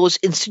 all of those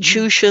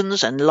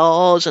institutions and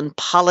laws and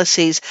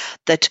policies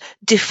that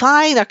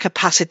define our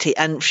capacity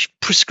and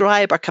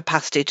prescribe our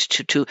capacity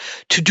to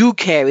do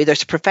care, either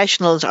as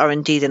professionals or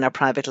indeed in our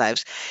private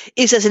lives,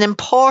 is as an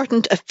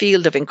important a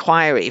field of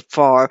inquiry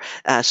for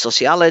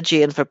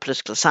sociology and for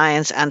political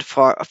science and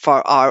for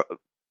our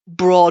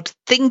broad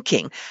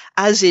thinking,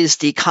 as is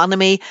the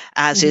economy,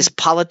 as is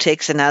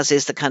politics, and as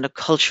is the kind of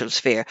cultural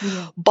sphere.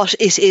 But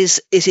it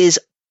is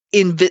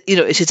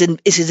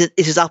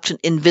often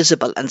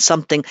invisible and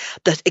something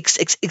that is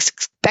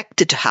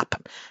expected to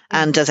happen.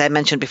 And as I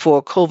mentioned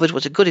before, COVID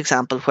was a good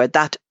example where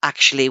that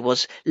actually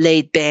was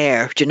laid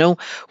bare.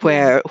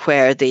 Where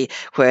the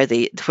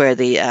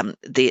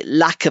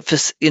lack of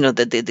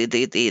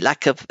the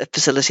lack of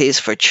facilities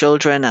for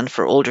children and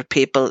for older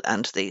people,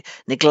 and the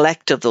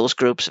neglect of those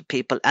groups of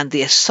people, and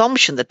the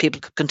assumption that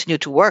people could continue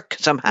to work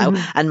somehow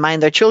and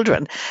mind their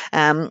children.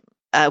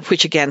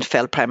 Which again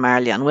fell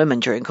primarily on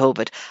women during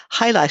COVID,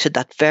 highlighted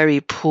that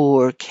very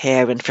poor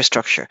care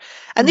infrastructure.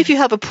 And if you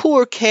have a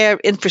poor care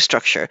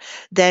infrastructure,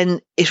 then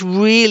it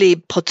really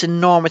puts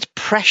enormous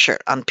pressure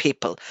on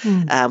people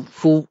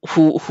who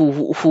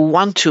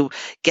want to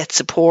get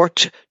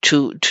support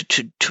to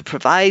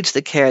provide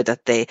the care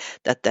that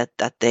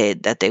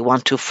they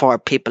want to for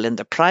people in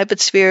the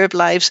private sphere of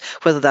lives,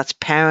 whether that's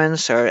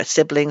parents or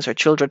siblings or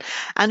children.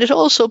 And it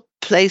also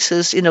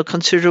places,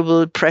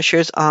 considerable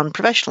pressures on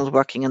professionals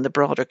working in the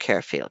broader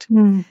care field.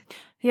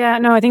 Yeah,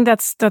 no, I think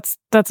that's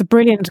a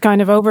brilliant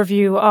kind of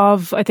overview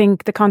of, I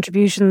think, the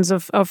contributions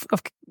of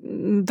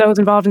those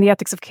involved in the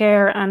ethics of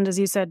care, and as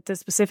you said, the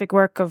specific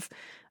work of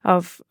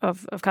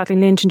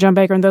Kathleen Lynch and John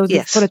Baker and those who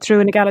put it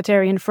through an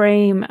egalitarian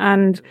frame,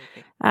 and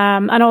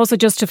also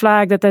just to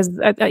flag that there's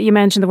you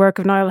mentioned the work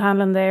of Niall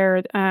Hanlon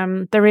there.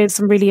 There is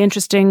some really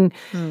interesting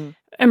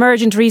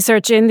emergent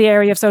research in the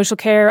area of social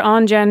care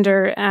on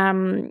gender.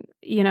 And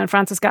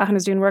Frances Gahan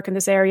is doing work in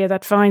this area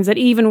that finds that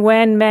even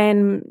when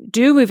men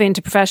do move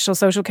into professional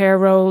social care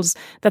roles,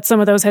 that some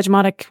of those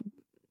hegemonic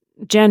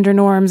gender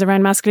norms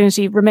around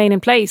masculinity remain in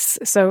place.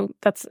 So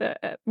that's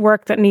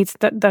work that needs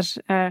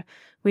that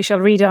we shall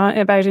read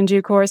about in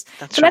due course.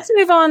 Let's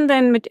move on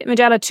then,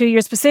 Majella, to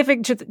your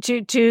specific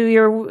to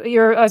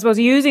your I suppose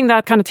using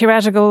that kind of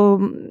theoretical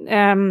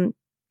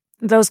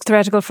those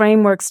theoretical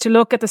frameworks to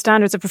look at the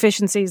standards of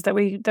proficiencies that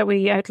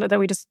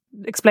we just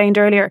explained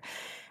earlier.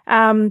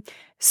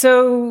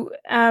 So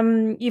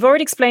you've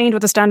already explained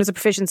what the standards of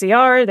proficiency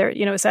are. They're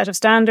a set of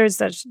standards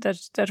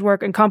that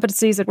work and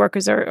competencies that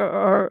workers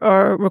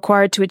are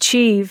required to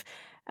achieve.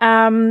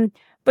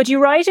 But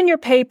you write in your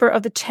paper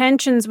of the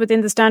tensions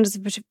within the standards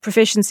of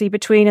proficiency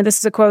between, and this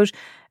is a quote,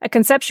 a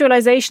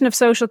conceptualization of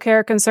social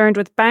care concerned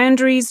with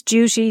boundaries,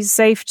 duties,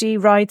 safety,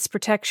 rights,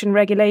 protection,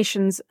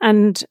 regulations,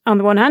 and on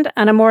the one hand,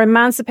 and a more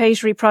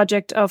emancipatory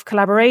project of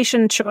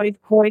collaboration,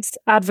 choice,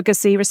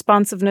 advocacy,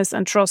 responsiveness,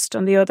 and trust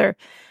on the other.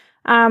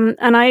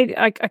 And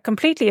I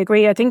completely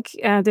agree. I think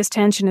this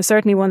tension is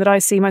certainly one that I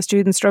see my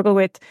students struggle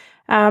with.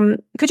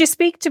 Could you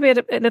speak to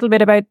a little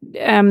bit about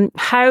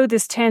how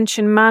this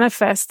tension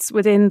manifests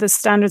within the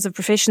standards of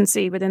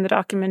proficiency within the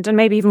document, and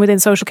maybe even within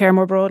social care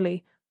more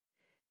broadly?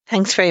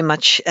 Thanks very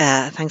much.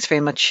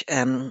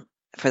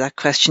 For that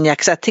question. Yeah,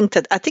 because I think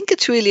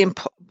it's really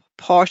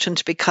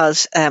important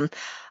because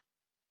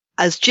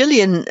as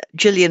Gillian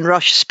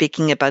Rush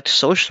speaking about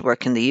social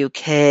work in the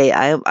UK,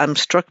 I'm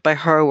struck by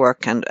her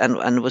work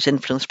and was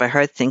influenced by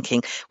her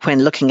thinking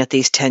when looking at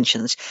these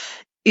tensions.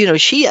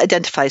 She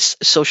identifies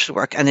social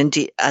work and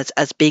indeed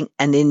as being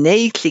an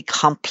innately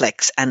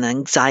complex and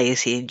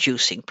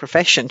anxiety-inducing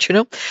profession,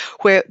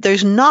 where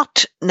there's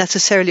not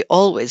necessarily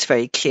always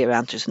very clear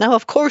answers. Now,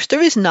 of course,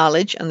 there is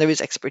knowledge and there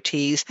is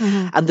expertise,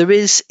 and there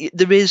is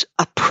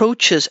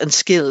approaches and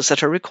skills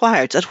that are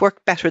required that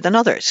work better than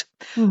others.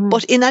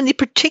 But in any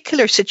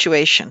particular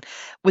situation,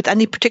 with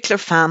any particular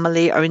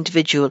family or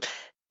individual,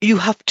 you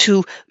have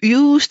to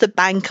use the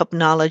bank of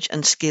knowledge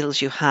and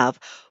skills you have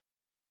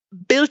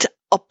built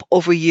up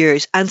over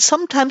years, and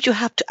sometimes you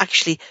have to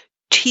actually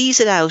tease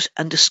it out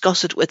and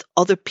discuss it with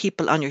other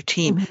people on your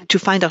team to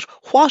find out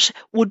what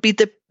would be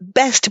the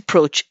best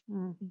approach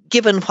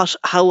given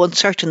how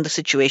uncertain the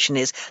situation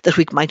is that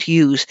we might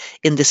use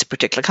in this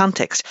particular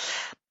context.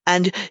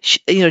 And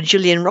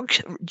Gillian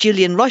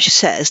Rush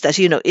says that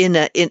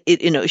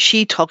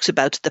she talks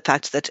about the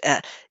fact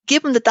that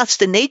given that that's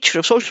the nature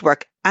of social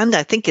work, and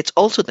I think it's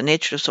also the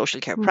nature of social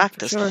care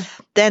practice,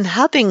 then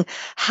having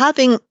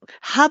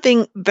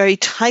very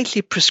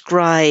tightly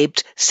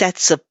prescribed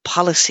sets of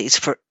policies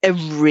for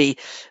every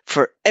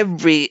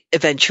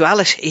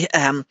eventuality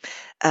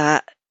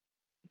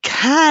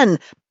can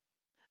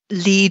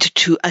lead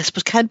to, I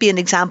suppose, can be an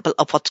example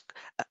of what's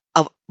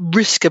of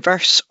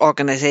risk-averse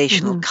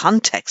organizational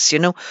context,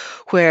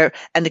 where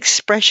an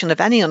expression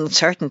of any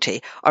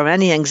uncertainty or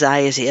any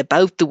anxiety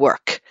about the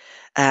work,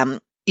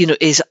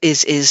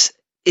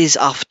 is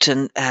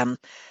often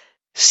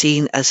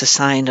seen as a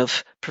sign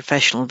of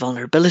professional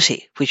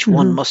vulnerability, which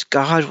one must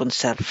guard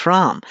oneself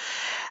from.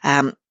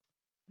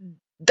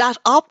 That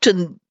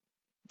often,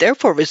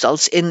 therefore,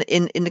 results in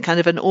a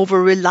kind of an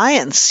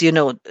over-reliance,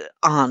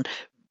 on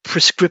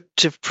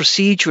prescriptive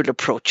procedural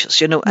approaches,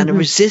 and a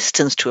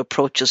resistance to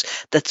approaches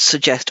that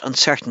suggest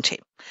uncertainty.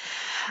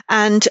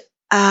 And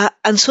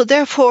so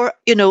therefore,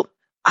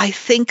 I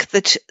think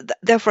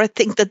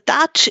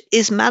that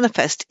is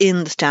manifest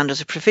in the standards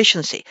of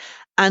proficiency.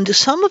 And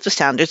some of the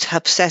standards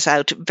have set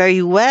out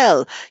very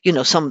well,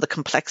 some of the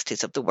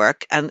complexities of the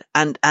work, and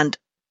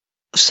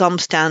some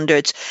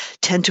standards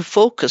tend to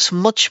focus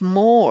much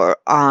more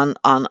on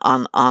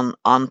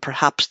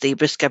perhaps the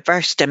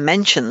risk-averse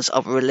dimensions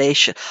of a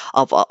relation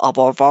of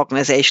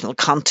organizational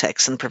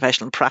context and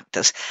professional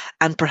practice,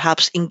 and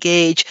perhaps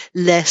engage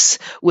less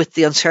with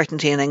the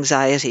uncertainty and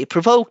anxiety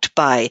provoked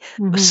by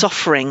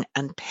suffering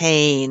and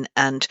pain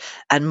and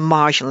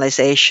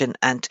marginalization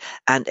and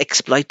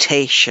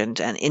exploitation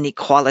and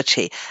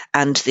inequality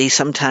and the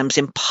sometimes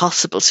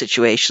impossible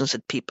situations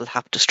that people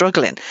have to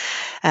struggle in.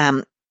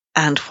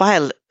 And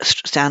while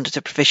standards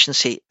of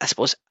proficiency, I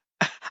suppose,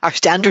 are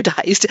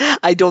standardized,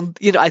 I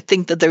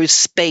think that there is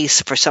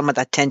space for some of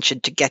that tension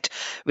to get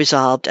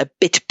resolved a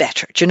bit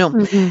better,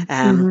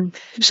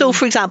 So,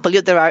 for example,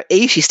 there are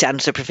 80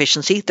 standards of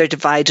proficiency. They're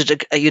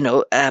divided,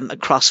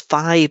 across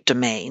 5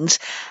 domains.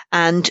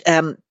 And,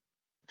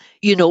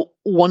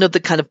 one of the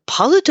kind of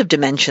positive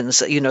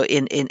dimensions,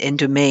 in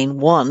domain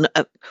 1,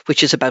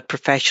 which is about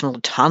professional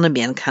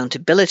autonomy and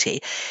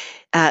accountability,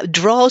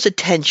 draws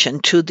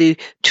attention to the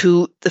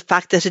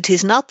fact that it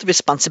is not the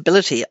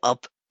responsibility of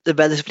the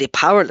relatively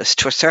powerless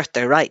to assert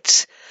their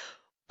rights,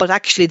 but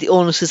actually the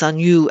onus is on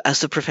you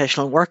as the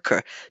professional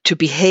worker to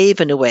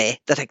behave in a way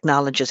that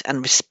acknowledges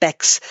and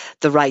respects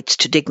the rights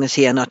to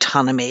dignity and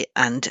autonomy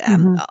and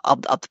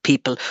of the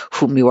people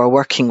whom you are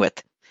working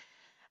with.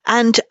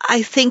 And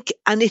I think,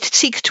 and it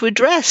seeks to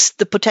address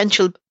the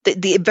potential,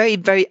 the very,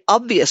 very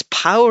obvious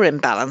power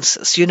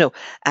imbalances,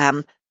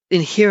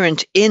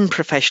 inherent in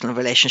professional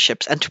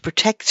relationships, and to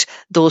protect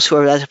those who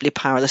are relatively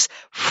powerless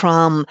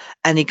from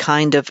any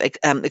kind of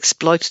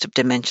exploitative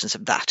dimensions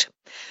of that.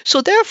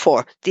 So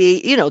therefore,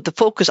 the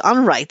focus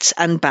on rights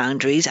and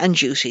boundaries and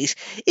duties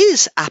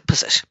is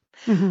apposite.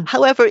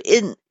 However,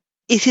 it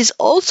is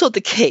also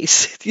the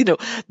case,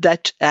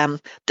 that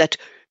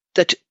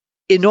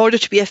in order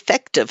to be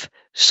effective,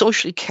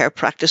 social care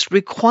practice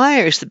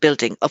requires the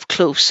building of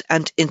close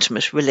and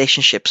intimate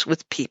relationships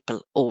with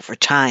people over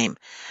time,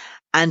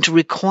 and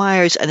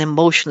requires an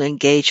emotional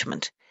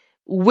engagement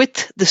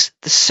with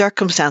the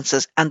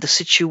circumstances and the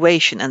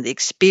situation and the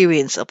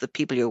experience of the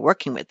people you're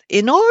working with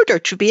in order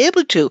to be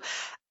able to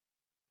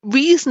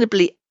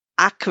reasonably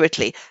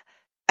accurately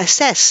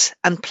assess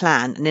and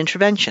plan an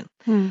intervention.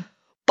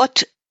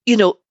 But,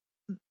 the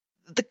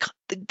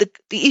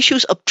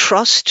issues of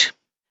trust,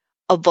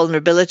 of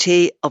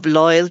vulnerability, of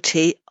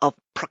loyalty, of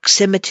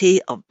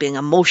proximity, of being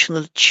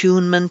emotional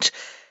attunement,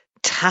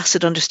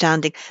 tacit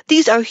understanding.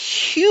 These are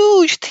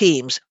huge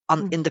themes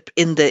in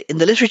the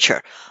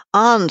literature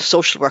on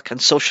social work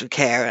and social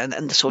care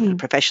and the social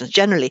professions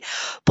generally,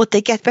 but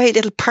they get very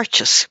little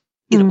purchase,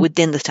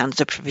 within the standards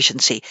of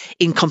proficiency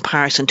in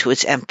comparison to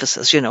its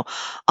emphasis,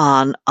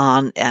 on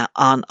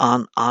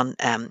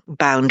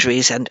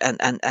boundaries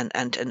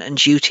and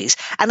duties.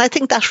 And I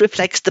think that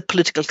reflects the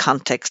political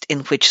context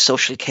in which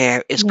social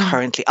care is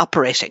currently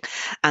operating.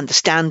 And the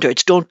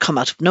standards don't come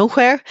out of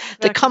nowhere.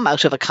 They come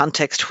out of a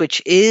context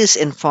which is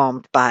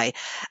informed by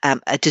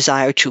a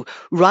desire to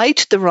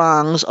right the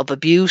wrongs of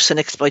abuse and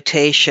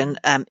exploitation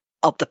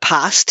of the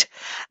past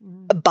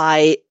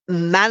by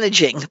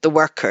managing the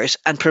workers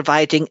and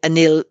providing a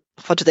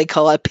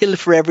pill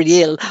for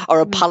every ill,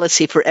 or a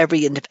policy for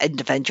every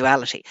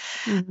individuality.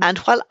 And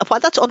while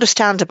that's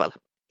understandable,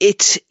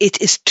 it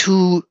is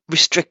too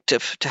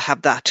restrictive to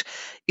have that,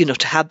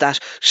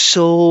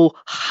 so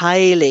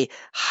highly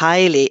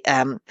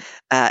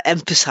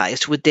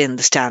emphasized within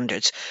the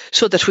standards,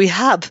 so we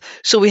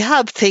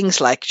have things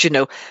like,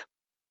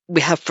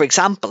 we have, for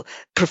example,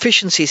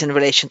 proficiencies in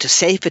relation to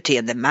safety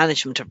and the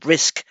management of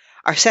risk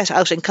are set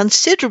out in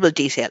considerable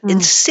detail in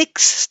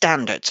 6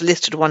 standards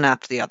listed one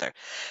after the other.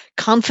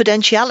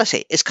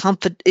 Confidentiality is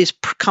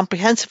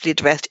comprehensively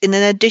addressed in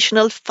an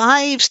additional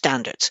 5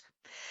 standards,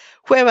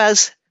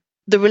 whereas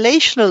the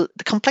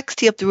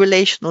complexity of the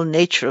relational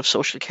nature of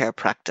social care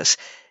practice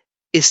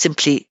is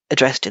simply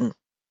addressed in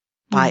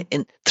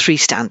 3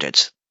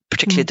 standards,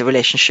 particularly the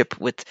relationship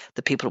with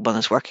the people one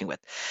is working with.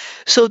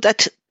 So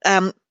that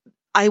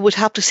I would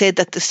have to say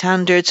that the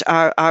standards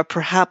are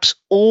perhaps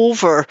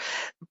over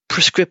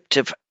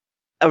prescriptive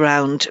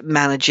around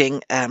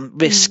managing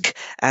risk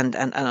and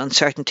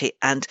uncertainty,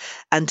 and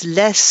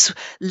less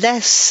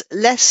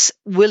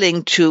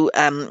willing to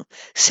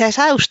set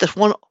out that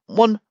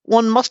one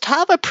must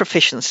have a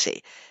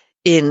proficiency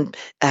in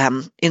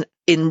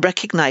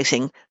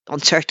recognizing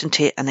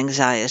uncertainty and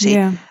anxiety.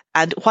 Yeah.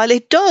 And while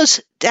it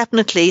does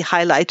definitely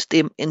highlight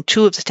in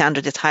 2 of the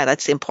standards, it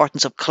highlights the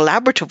importance of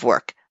collaborative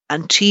work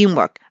and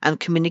teamwork and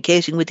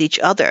communicating with each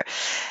other.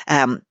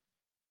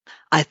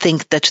 I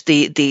think that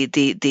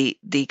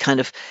the kind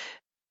of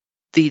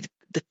the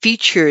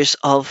features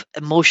of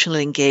emotional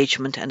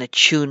engagement and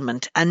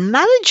attunement and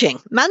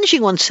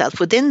managing oneself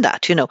within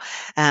that,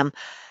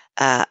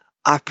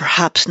 are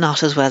perhaps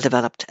not as well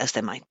developed as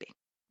they might be.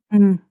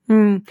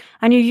 Mm-hmm.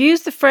 And you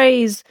use the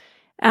phrase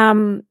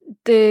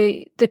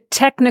the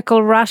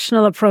technical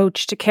rational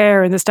approach to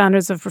care in the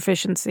standards of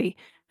proficiency,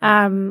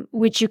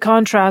 which you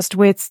contrast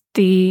with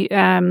the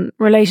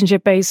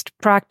relationship-based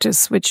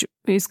practice, which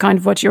is kind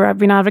of what you've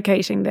been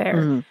advocating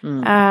there.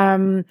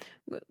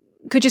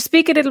 Could you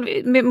speak a little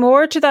bit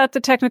more to that, the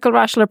technical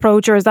rational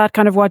approach, or is that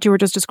kind of what you were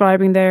just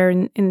describing there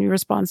in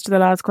response to the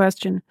last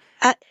question?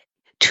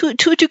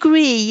 To a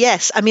degree,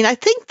 yes. I mean, I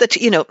think that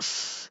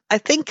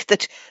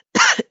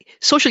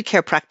social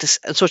care practice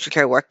and social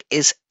care work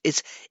is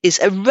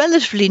a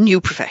relatively new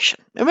profession,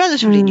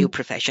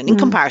 in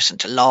comparison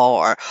to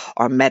law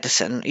or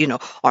medicine,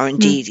 or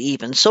indeed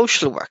even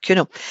social work,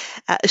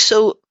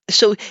 So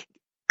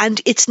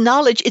its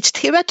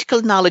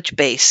theoretical knowledge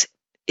base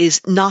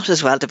is not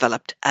as well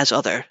developed as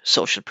other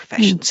social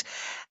professions,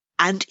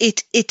 and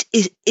it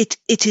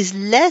is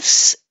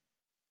less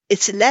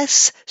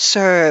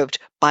served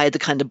by the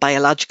kind of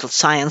biological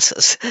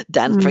sciences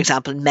than, for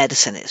example,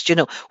 medicine is,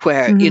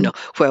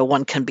 where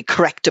one can be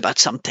correct about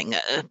something,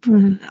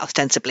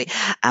 ostensibly,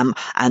 and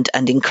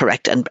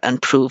incorrect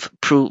and prove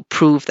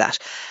that.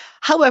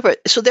 However,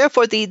 so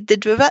therefore the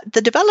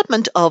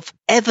development of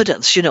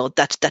evidence,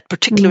 that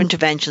particular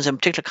interventions and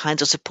particular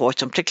kinds of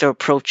supports and particular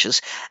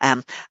approaches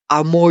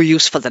are more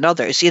useful than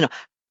others,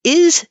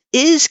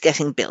 is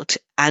getting built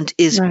and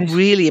is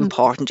really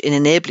important in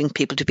enabling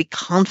people to be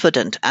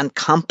confident and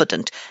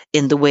competent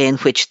in the way in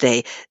which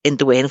they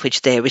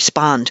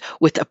respond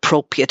with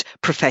appropriate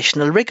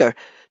professional rigor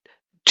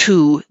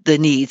to the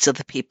needs of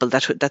the people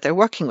that they're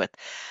working with.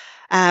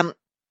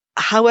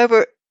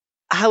 However,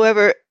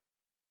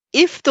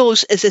 if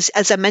those,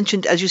 as I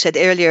mentioned, as you said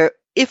earlier,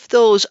 if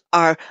those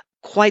are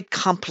quite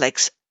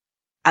complex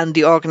and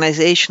the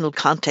organizational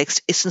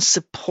context isn't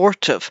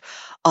supportive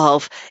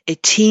of a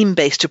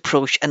team-based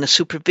approach and a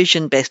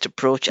supervision-based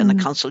approach and a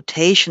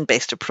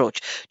consultation-based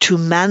approach to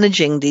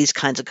managing these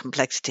kinds of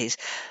complexities,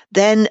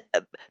 then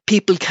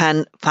people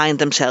can find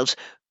themselves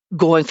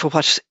going for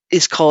what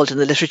is called in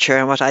the literature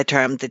and what I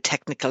term the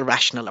technical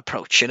rational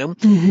approach,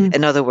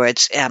 In other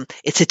words,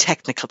 it's a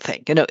technical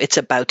thing, it's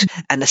about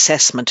an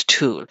assessment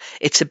tool.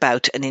 It's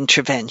about an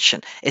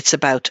intervention. It's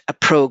about a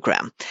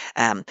program.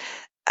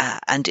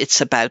 And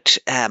it's about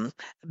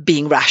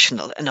being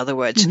rational. In other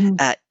words,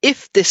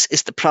 if this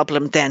is the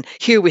problem, then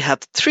here we have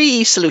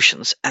 3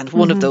 solutions, and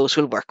one of those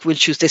will work. We'll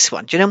choose this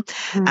one,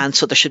 And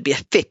so there should be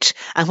a fit.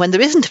 And when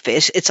there isn't a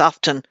fit, it's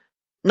often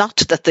not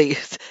that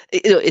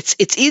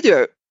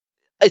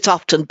it's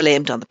often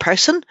blamed on the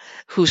person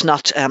who's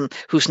not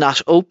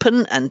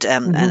open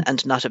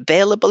and not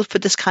available for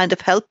this kind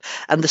of help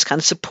and this kind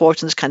of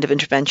support and this kind of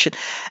intervention.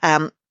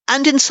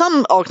 And in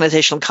some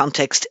organizational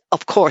context,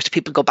 of course,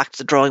 people go back to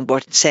the drawing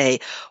board and say,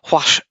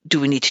 what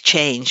do we need to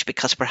change?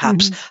 Because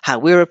perhaps how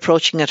we're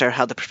approaching it or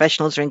how the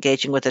professionals are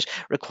engaging with it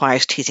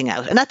requires teasing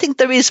out. And I think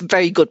there is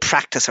very good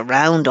practice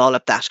around all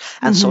of that.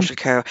 And social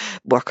care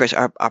workers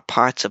are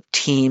parts of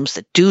teams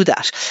that do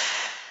that.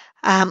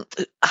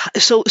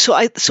 So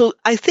I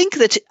think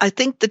that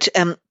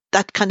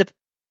that kind of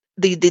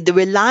the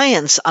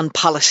reliance on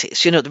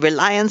policies, the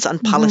reliance on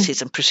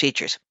policies and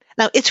procedures.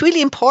 Now, it's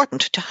really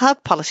important to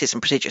have policies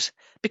and procedures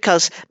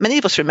because many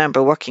of us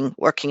remember working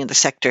in the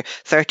sector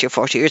 30 or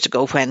 40 years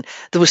ago when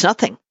there was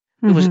nothing.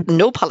 There was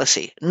no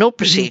policy, no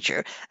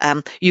procedure.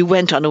 You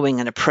went on a wing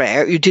and a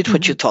prayer. You did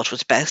what you thought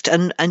was best,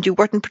 and you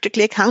weren't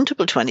particularly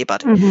accountable to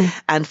anybody.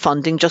 And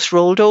funding just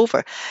rolled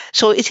over.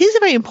 So it is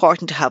very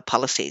important to have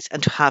policies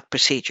and to have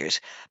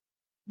procedures.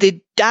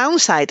 The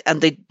downside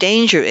and the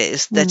danger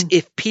is that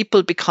if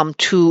people become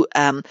too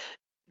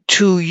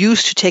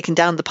used to taking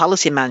down the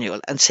policy manual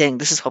and saying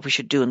this is what we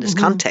should do in this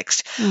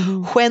context,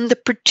 when the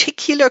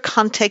particular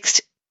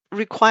context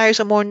requires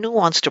a more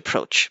nuanced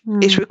approach.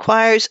 It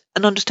requires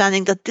an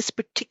understanding that this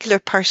particular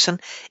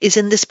person is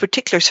in this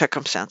particular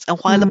circumstance. And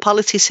while the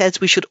policy says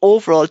we should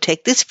overall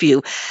take this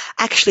view,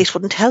 actually it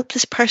wouldn't help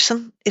this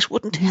person. It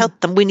wouldn't help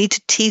them. We need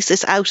to tease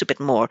this out a bit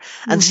more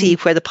and see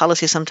where the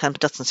policy sometimes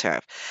doesn't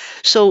serve.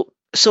 So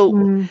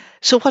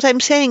what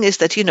I'm saying is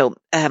that,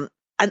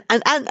 and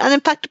in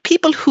fact,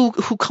 people who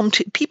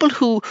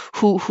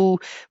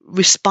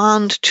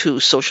respond to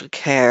social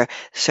care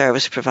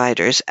service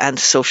providers and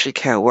social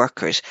care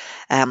workers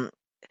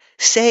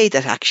say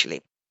that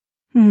actually,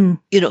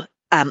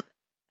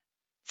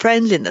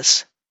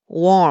 friendliness,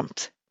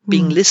 warmth,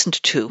 being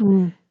listened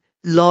to,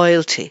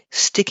 loyalty,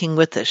 sticking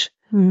with it,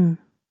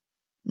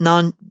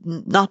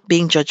 not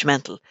being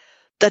judgmental,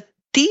 that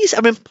these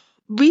are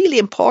really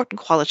important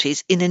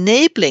qualities in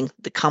enabling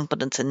the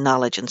competence and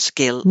knowledge and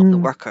skill of the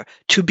worker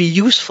to be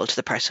useful to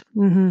the person.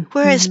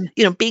 Whereas,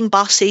 being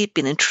bossy,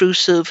 being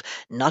intrusive,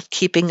 not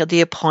keeping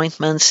the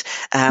appointments,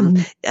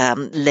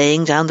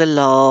 laying down the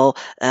law,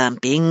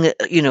 being,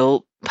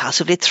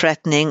 passively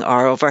threatening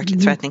or overtly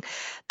threatening,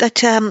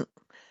 that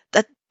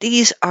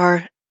these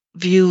are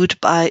viewed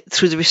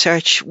through the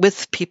research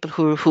with people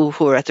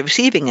who are at the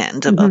receiving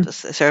end of the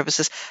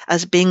services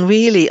as being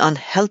really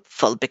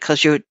unhelpful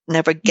because you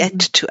never get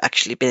to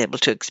actually be able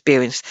to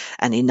experience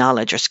any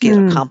knowledge or skill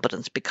or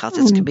competence because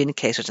it's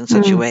communicated in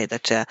such a way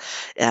that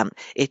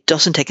it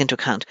doesn't take into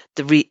account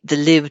the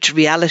lived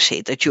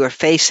reality that you are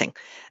facing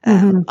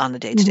on a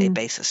day-to-day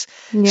basis.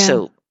 Yeah.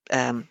 So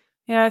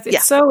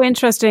it's so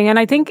interesting, and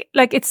I think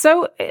it's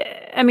so.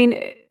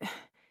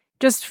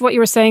 Just what you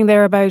were saying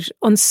there about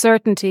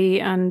uncertainty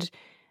and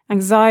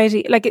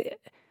anxiety,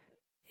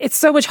 it's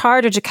so much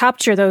harder to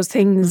capture those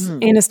things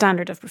in a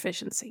standard of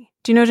proficiency.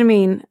 Do you know what I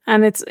mean?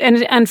 And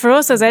and for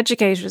us as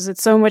educators,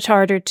 it's so much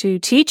harder to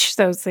teach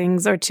those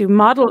things or to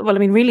model. Well,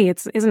 really,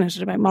 isn't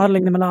it about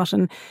modeling them a lot?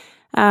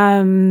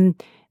 And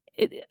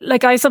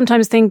I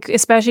sometimes think,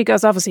 especially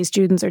because obviously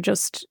students are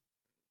just,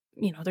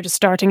 they're just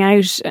starting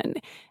out,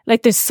 and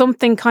there's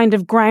something kind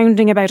of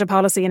grounding about a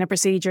policy and a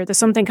procedure. There's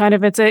something kind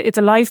of, it's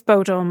a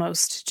lifeboat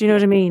almost. Do you know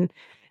what I mean?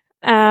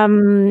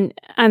 And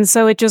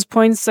so it just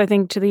points, I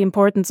think, to the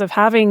importance of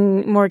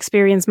having more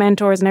experienced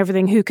mentors and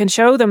everything who can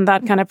show them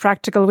that kind of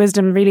practical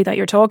wisdom really that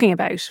you're talking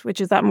about,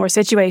 which is that more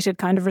situated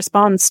kind of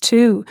response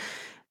to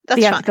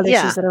the ethical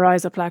issues that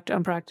arise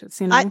on practice.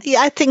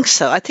 I think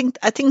so. I think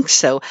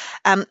so.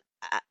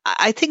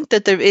 I think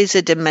that there is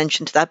a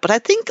dimension to that, but I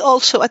think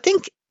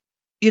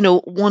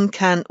one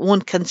can,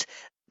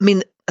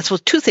 I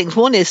suppose two things.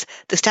 One is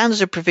the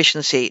standards of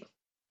proficiency,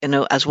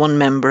 as one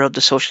member of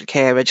the Social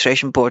Care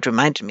Registration Board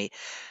reminded me,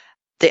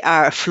 they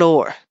are a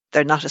floor.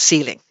 They're not a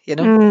ceiling, They're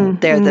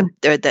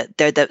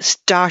the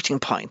starting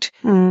point.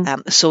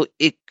 So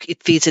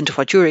it feeds into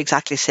what you're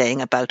exactly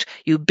saying about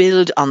you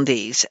build on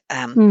these,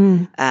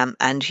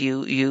 and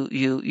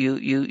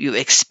you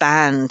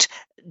expand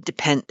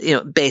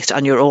based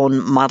on your own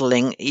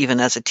modeling, even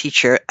as a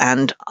teacher,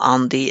 and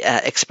on the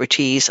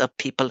expertise of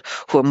people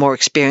who are more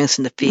experienced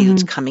in the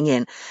fields coming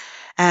in.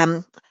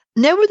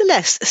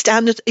 Nevertheless,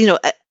 standard,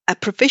 a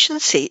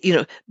proficiency,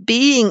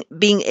 being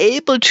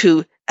able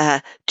to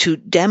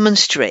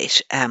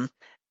demonstrate a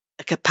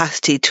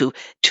capacity to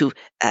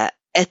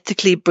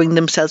ethically bring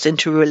themselves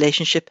into a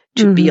relationship,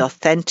 to be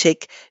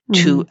authentic,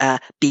 to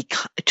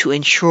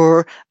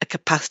ensure a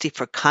capacity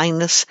for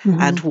kindness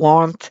and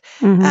warmth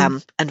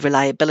and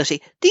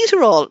reliability. These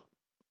are all.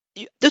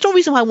 There's no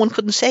reason why one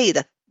couldn't say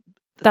that.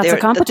 That's a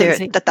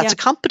competency. That's a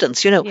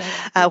competence.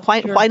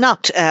 Why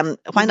not?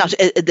 Why not?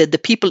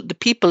 The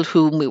people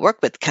whom we work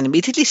with can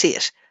immediately see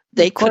it.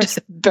 They could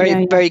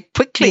very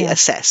quickly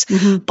assess.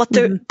 But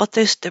there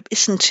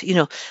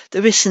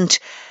isn't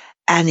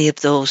any of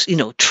those,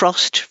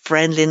 trust,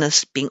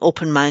 friendliness, being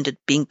open-minded,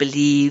 being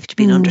believed,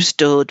 being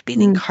understood,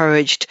 being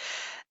encouraged.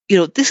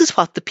 This is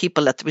what the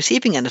people at the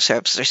receiving end of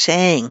services are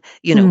saying,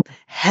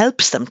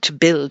 helps them to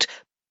build,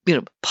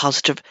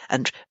 positive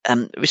and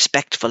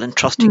respectful and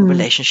trusting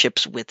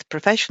relationships with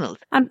professionals.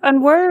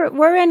 And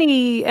were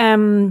any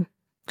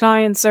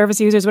clients, service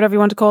users, whatever you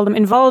want to call them,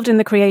 involved in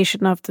the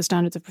creation of the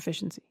standards of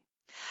proficiency?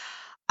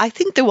 I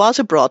think there was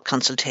a broad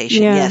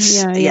consultation.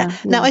 Yes.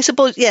 Now, I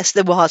suppose, yes,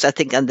 there was, I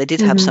think, and they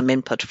did have some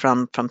input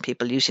from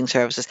people using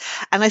services.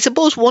 And I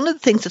suppose one of the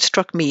things that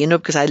struck me,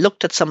 because I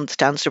looked at some of the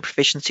standards of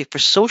proficiency for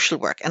social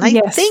work, and I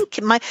think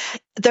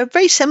they're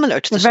very similar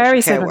to the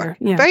social care work.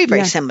 Very,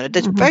 very similar.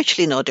 There's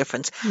virtually no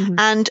difference.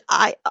 And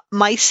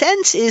my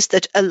sense is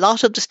that a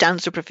lot of the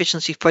standards of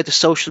proficiency for the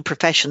social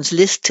professions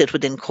listed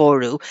within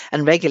CORU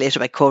and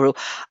regulated by CORU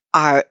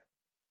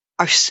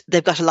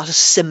they've got a lot of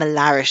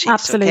similarities.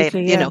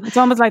 Absolutely, it's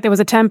almost like there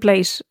was a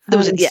template.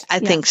 I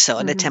think so,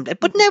 in a template.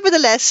 But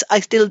nevertheless,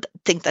 I still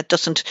think that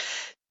doesn't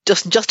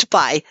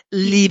justify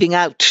leaving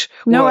out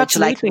words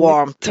like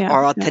warmth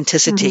or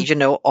authenticity,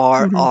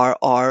 or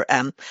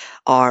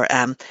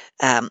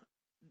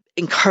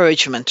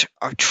encouragement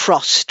or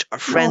trust or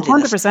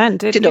friendliness.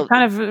 100%. It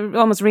kind of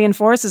almost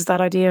reinforces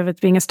that idea of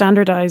it being a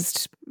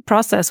standardized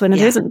process when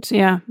it isn't.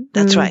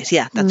 That's right.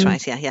 That's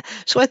right.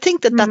 So I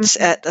think that's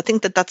I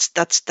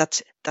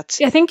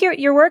think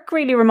your work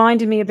really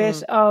reminded me a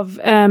bit of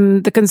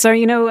the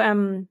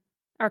concern,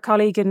 our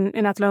colleague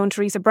in Athlone,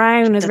 Teresa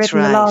Brown, has written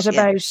a lot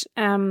about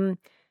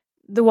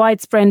the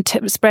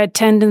widespread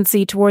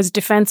tendency towards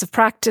defensive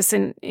practice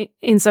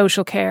in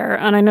social care.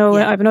 And I know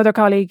I have another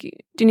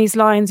colleague, Denise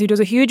Lyons, who does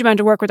a huge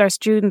amount of work with our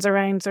students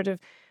around sort of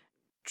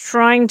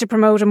trying to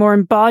promote a more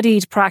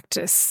embodied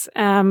practice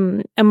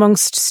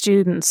amongst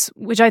students,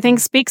 which I think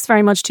speaks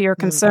very much to your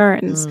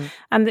concerns.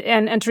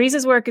 And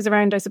Teresa's work is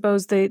around, I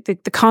suppose, the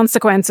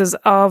consequences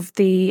of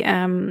the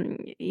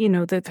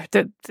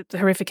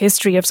horrific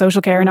history of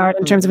social care in Ireland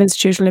in terms of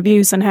institutional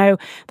abuse, and how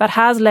that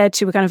has led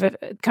to a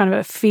kind of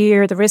a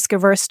fear, the risk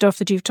averse stuff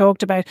that you've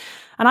talked about.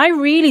 And I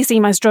really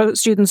see my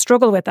students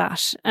struggle with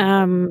that.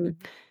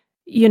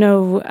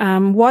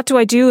 What do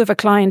I do if a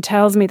client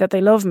tells me that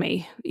they love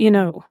me?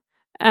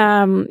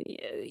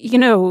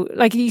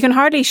 Like you can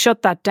hardly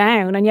shut that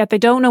down, and yet they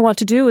don't know what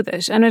to do with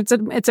it. And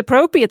it's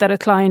appropriate that a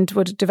client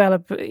would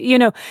develop,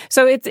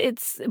 so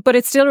but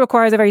it still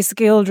requires a very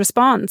skilled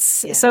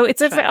response. So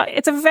it's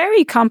a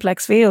very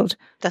complex field.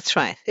 That's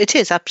right. It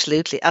is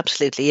absolutely.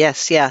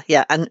 Yes. Yeah.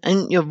 And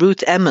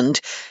Ruth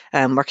Emmond,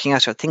 working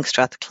out, I think,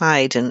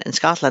 Strathclyde in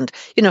Scotland,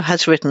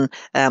 has written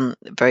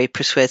very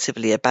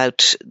persuasively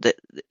about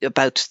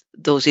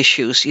those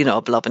issues,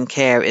 of love and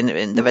care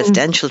in the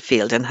residential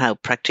field, and how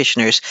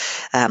practitioners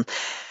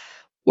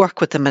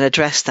work with them and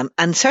address them.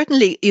 And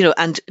certainly,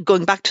 and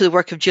going back to the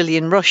work of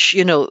Gillian Rush,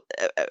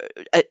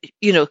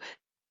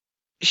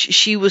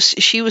 she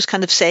was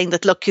kind of saying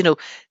that, look,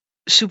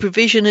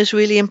 supervision is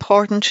really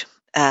important.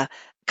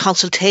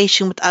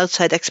 Consultation with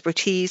outside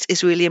expertise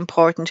is really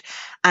important,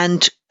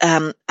 and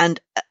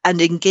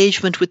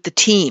engagement with the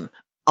team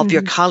of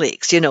your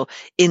colleagues, in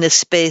a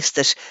space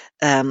that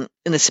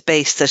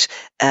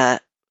a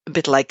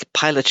bit like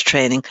pilot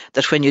training,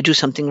 that when you do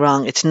something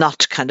wrong, it's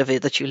not kind of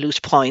that you lose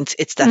points.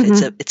 It's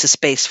that it's a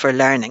space for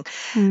learning,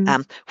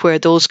 where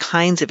those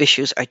kinds of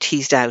issues are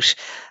teased out.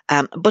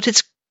 But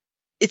it's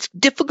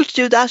difficult to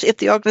do that if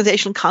the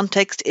organizational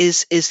context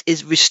is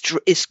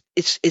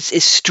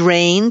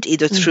strained,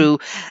 either through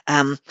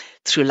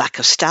lack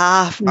of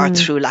staff or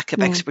through lack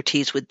of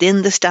expertise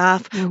within the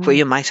staff, where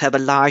you might have a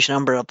large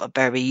number of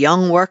very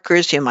young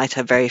workers, you might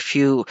have very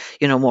few,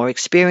 more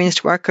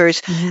experienced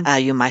workers,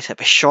 you might have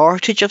a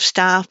shortage of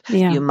staff,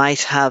 you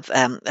might have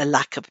a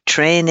lack of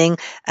training,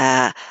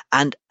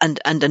 and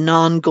an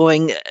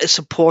ongoing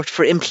support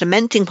for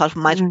implementing what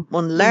might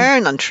one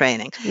learn on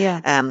training.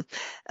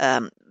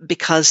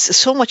 Because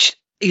so much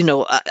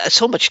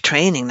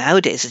training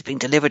nowadays is being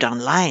delivered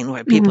online,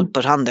 where people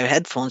put on their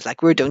headphones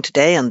like we're doing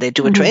today, and they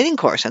do a training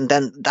course, and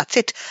then that's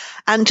it.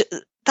 And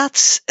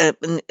that's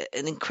an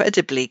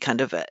incredibly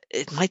kind of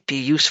it might be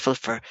useful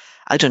for,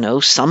 I don't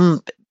know,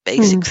 some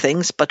basic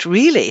things, but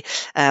really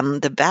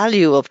the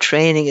value of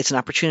training is an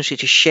opportunity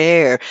to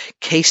share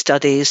case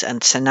studies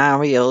and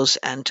scenarios,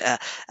 and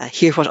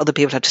hear what other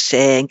people have to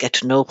say, and get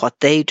to know what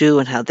they do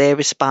and how they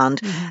respond,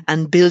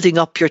 and building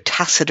up your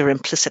tacit or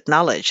implicit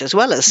knowledge, as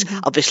well as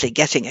obviously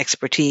getting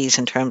expertise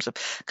in terms of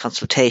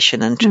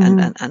consultation and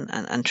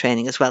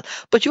training as well.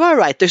 But you are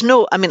right. There's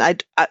no, I mean, I'm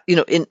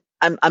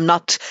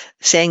not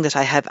saying that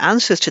I have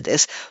answers to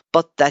this,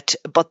 but that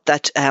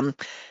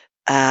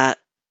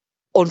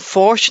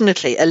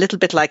unfortunately, a little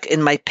bit like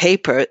in my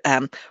paper,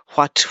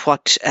 what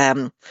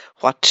some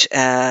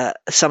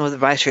of the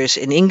writers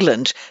in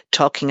England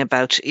talking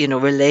about,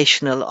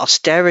 relational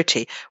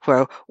austerity,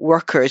 where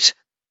workers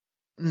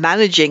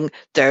managing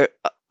their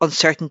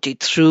uncertainty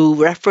through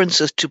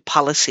references to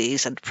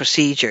policies and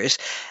procedures,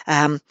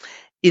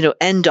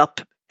 end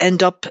up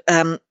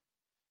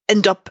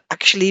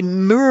actually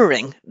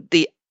mirroring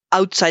the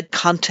outside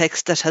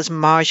context that has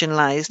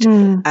marginalized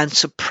and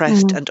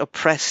suppressed and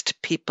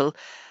oppressed people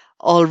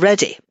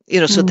already,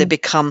 so they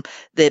become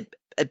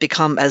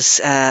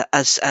as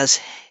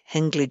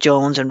Hingley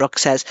Jones and Ruck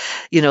says,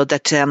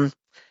 that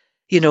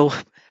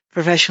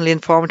professionally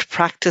informed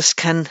practice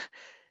can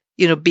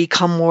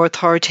become more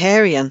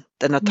authoritarian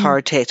than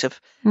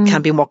authoritative,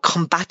 can be more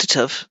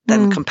combative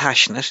than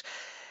compassionate.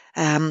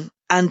 And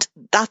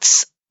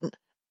that's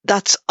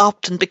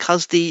often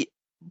because the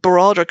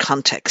broader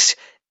context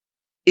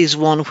is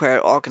one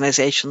where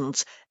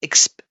organizations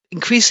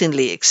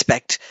increasingly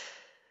expect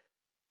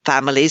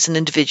families and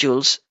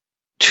individuals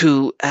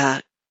to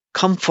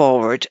come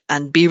forward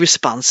and be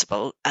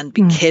responsible and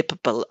be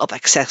capable of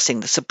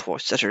accessing the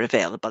supports that are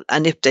available.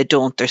 And if they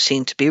don't, they're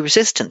seen to be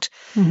resistant.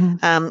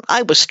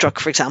 I was struck,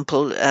 for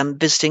example,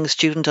 visiting a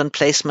student on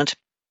placement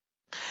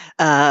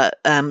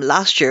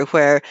last year,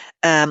 where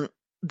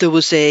there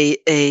was a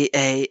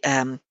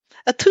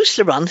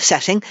Tusla-run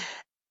setting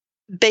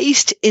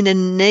based in a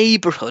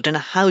neighbourhood, in a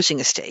housing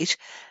estate,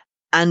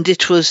 and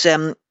it was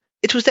there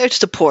to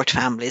support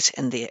families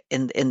in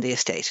the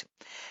estate.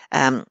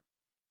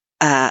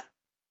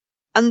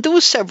 And there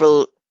was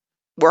several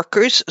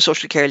workers,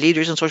 social care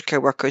leaders and social care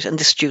workers, and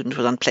the student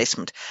was on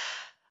placement.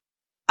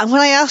 And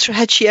when I asked her,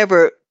 had she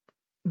ever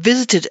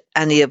visited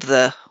any of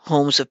the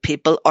homes of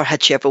people, or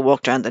had she ever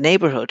walked around the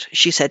neighbourhood,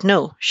 she said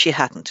no, she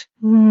hadn't.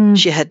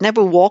 She had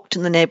never walked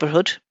in the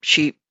neighbourhood.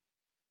 She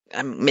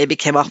maybe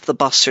came off the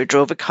bus or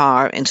drove a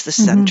car into the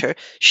centre.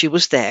 She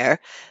was there.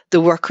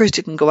 The workers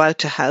didn't go out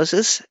to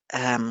houses.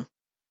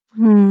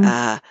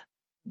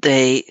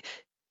 They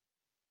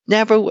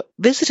never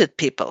visited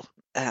people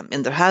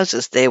in their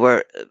houses.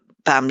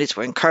 Families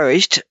were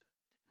encouraged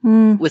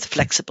with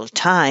flexible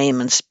time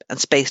and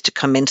space to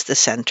come into the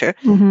centre,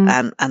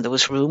 and there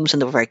was rooms,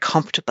 and they were very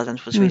comfortable, and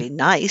it was really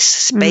nice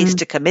space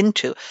to come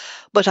into.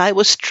 But I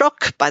was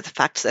struck by the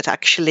fact that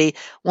actually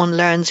one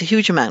learns a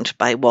huge amount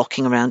by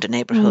walking around a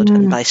neighbourhood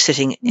and by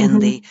sitting in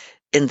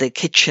the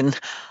kitchen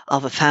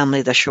of a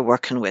family that you're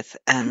working with,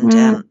 and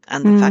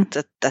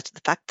the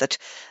fact that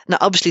now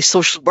obviously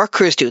social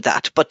workers do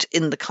that, but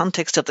in the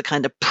context of the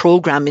kind of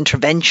program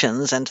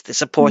interventions and the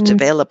supports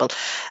available,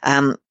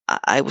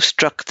 I was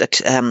struck that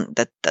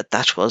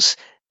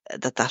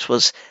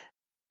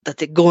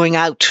the going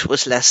out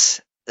was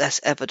less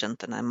evident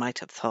than I might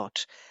have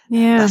thought.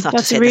 Yeah, that's not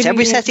to say that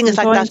every setting is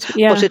like that,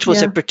 but it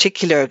was a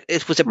particular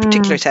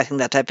setting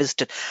that I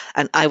visited,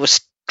 and I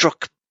was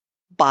struck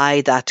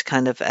by that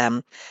kind of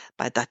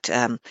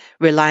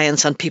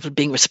reliance on people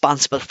being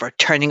responsible for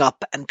turning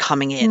up and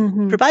coming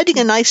in, providing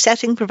a nice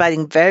setting,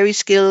 providing very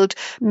skilled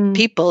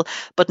people,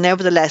 but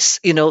nevertheless,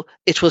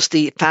 it was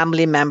the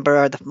family member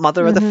or the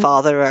mother or the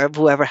father or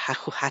whoever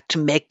who had to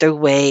make their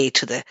way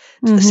to the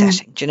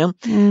setting,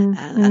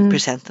 and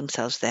present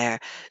themselves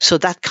there. So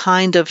that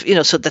kind of,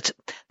 so that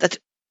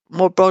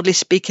more broadly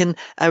speaking,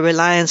 a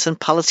reliance on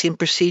policy and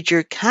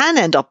procedure can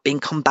end up being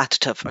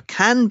combative or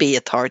can be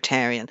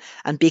authoritarian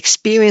and be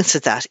experienced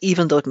as that,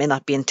 even though it may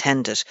not be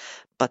intended.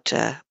 But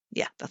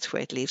that's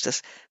where it leaves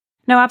us.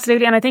 No,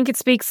 absolutely. And I think it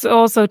speaks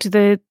also to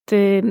the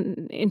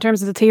in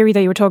terms of the theory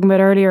that you were talking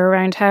about earlier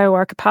around how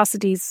our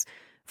capacities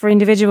for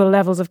individual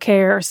levels of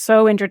care are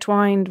so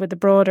intertwined with the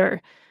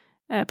broader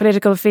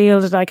political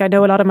field. Like, I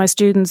know a lot of my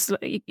students,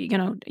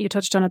 you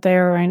touched on it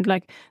there, around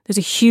like there's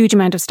a huge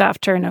amount of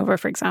staff turnover,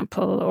 for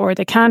example, or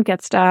they can't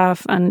get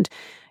staff. And,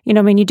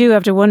 you do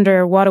have to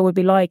wonder what it would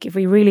be like if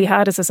we really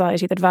had a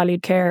society that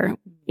valued care.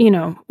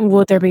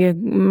 Would there be a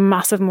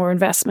massive more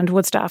investment?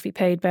 Would staff be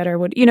paid better?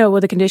 Would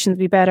the conditions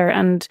be better?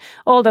 And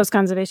all those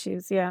kinds of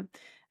issues. Yeah.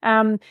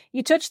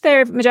 You touched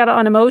there, Majella,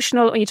 on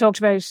emotional. You talked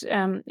about,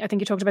 I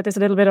think you talked about this a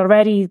little bit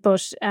already,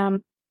 but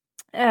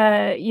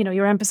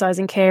you're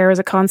emphasizing care as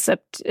a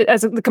concept,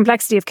 as the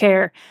complexity of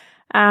care.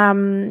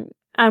 And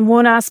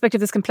one aspect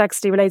of this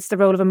complexity relates to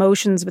the role of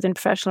emotions within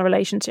professional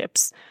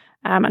relationships,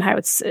 and how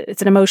it's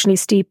an emotionally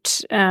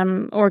steeped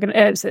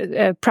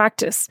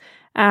practice.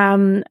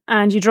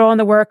 And you draw on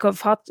the work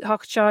of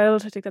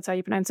Hochschild, I think that's how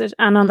you pronounce it,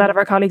 and on that of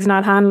our colleagues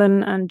Niall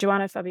Hanlon and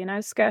Joanna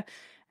Fabianowska,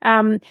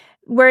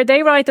 where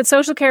they write that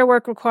social care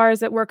work requires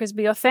that workers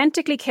be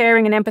authentically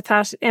caring and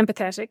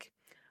empathetic,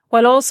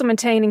 while also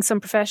maintaining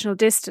some professional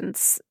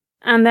distance.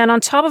 And then on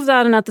top of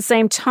that, and at the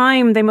same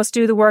time, they must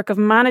do the work of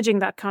managing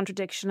that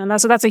contradiction. And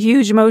that's a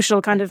huge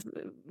emotional kind of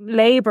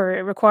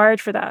labour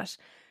required for that.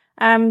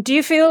 Do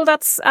you feel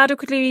that's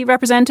adequately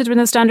represented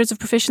within the standards of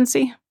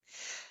proficiency?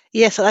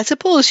 Yes, I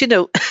suppose,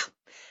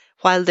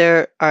 while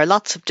there are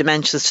lots of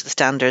dimensions to the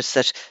standards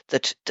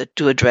that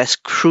do address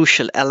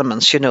crucial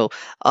elements,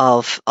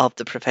 of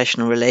the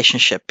professional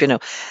relationship,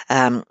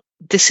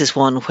 this is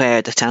one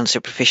where the standards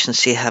of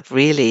proficiency have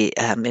really,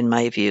 in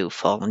my view,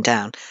 fallen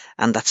down.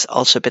 And that's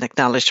also been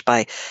acknowledged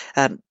by,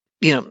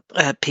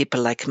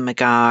 people like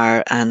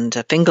McGarr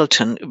and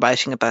Fingleton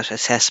writing about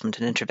assessment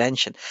and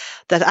intervention,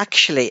 that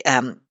actually,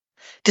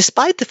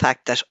 despite the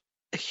fact that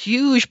a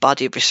huge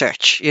body of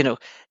research,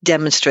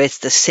 demonstrates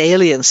the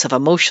salience of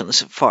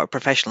emotions for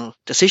professional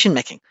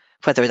decision-making,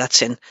 whether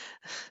that's in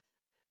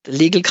the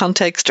legal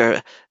context or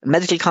a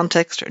medical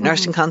context or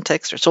nursing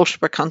context or social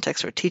work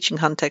context or teaching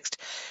context.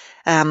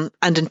 And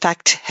in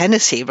fact,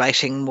 Hennessy,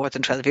 writing more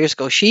than 12 years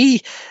ago,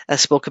 she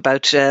spoke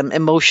about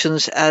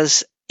emotions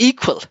as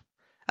equal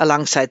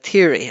alongside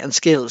theory and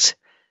skills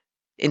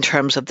in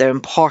terms of their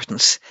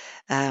importance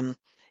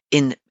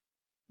in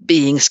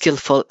being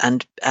skillful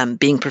and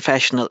being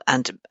professional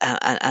and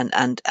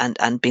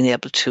being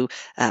able to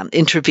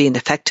intervene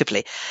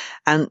effectively.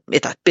 And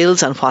that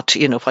builds on what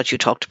you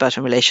talked about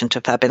in relation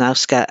to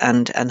Fabianowska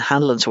and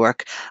Hanlon's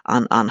work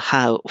on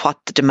what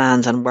the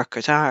demands on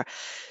workers are.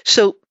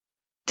 So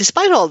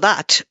despite all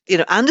that,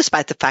 and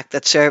despite the fact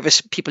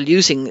that people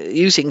using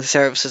the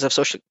services of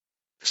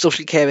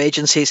social care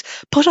agencies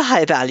put a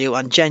high value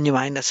on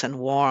genuineness and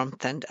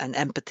warmth and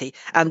empathy,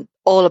 and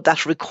all of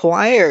that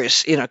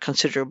requires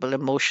considerable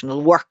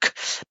emotional work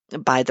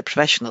by the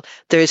professional,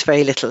 there is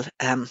very little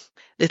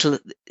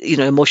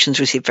emotions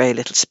receive very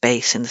little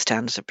space in the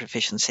standards of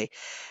proficiency.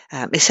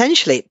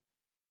 Essentially,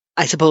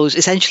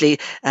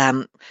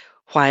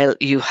 while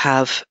you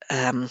have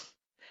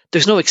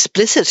there's no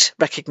explicit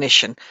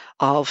recognition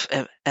of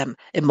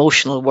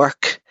emotional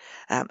work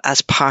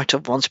as part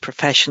of one's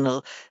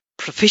professional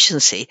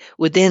proficiency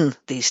within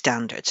these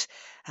standards.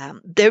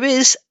 There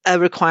is a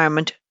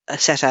requirement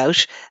set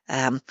out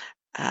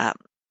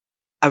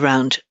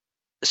around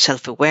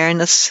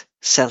self-awareness,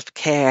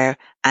 self-care,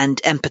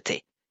 and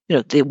empathy.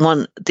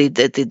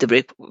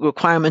 The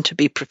requirement to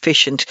be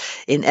proficient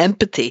in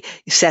empathy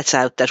sets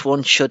out that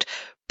one should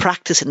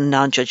practice in a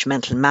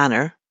non-judgmental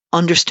manner,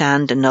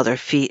 understand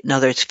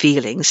another's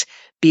feelings,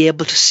 be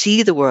able to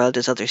see the world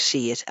as others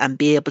see it, and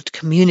be able to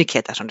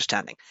communicate that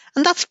understanding.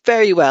 And that's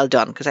very well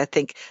done, because I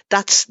think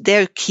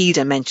they're key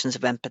dimensions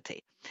of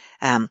empathy.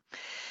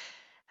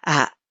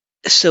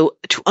 So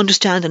to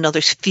understand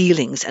another's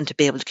feelings and to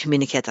be able to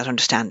communicate that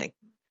understanding.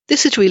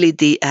 This is really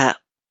the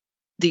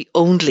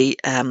only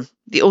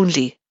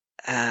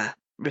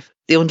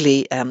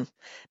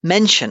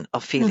mention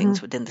of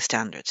feelings within the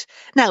standards.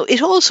 Now,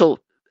 it also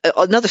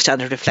another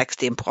standard reflects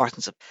the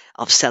importance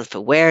of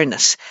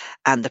self-awareness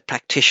and the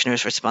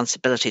practitioner's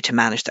responsibility to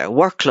manage their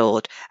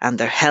workload and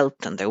their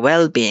health and their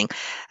well-being,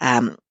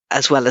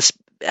 as well as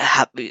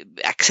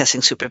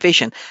accessing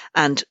supervision.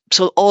 And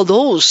so all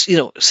those,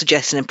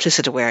 suggest an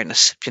implicit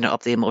awareness,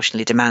 of the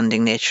emotionally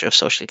demanding nature of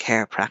social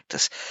care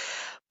practice.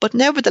 But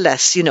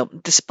nevertheless,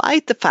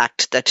 despite the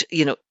fact that,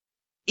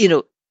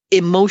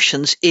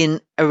 emotions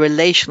in a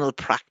relational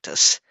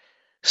practice,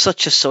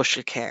 such as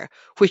social care,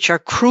 which are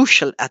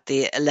crucial at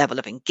the level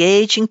of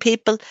engaging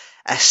people,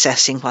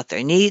 assessing what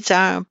their needs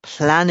are,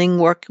 planning,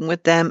 working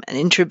with them, and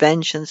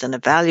interventions and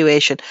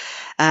evaluation.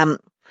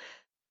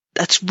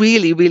 That's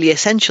really, really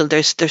essential.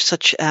 There's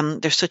such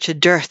a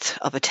dearth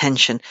of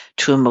attention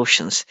to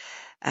emotions.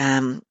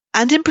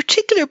 And in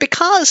particular,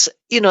 because,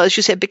 as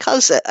you said,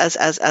 because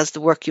as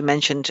the work you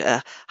mentioned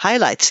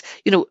highlights,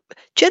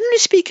 generally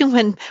speaking,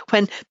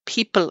 when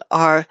people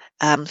are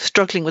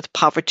struggling with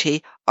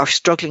poverty or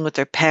struggling with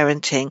their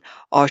parenting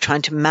or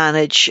trying to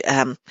manage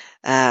an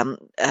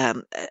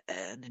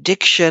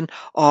addiction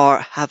or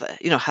have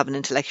an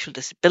intellectual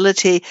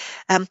disability,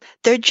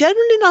 they're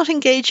generally not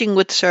engaging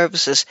with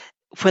services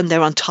when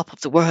they're on top of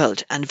the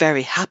world and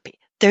very happy.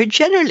 They're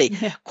generally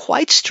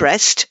quite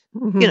stressed,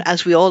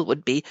 as we all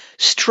would be,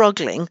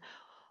 struggling,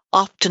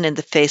 often in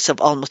the face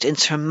of almost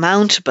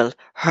insurmountable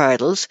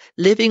hurdles,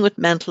 living with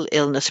mental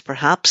illness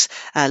perhaps,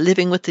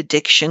 living with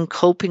addiction,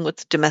 coping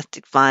with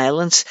domestic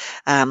violence,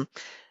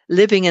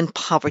 living in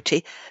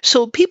poverty.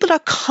 So people are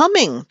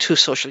coming to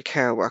social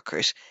care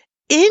workers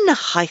in a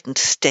heightened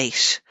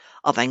state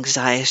of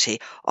anxiety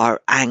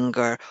or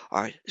anger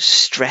or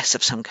stress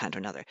of some kind or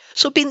another.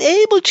 So being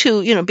able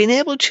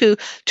to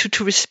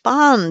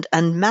respond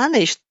and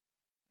manage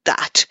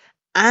that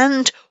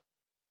and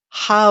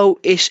how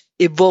it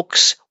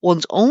evokes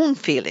one's own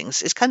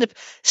feelings is kind of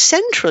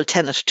central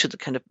tenet to the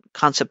kind of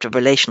concept of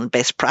relational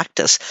based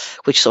practice,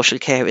 which social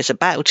care is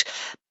about.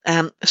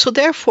 So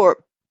therefore,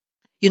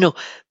 the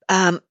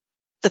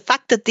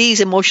fact that these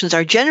emotions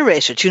are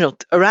generated,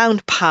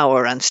 around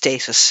power and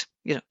status,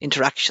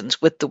 interactions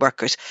with the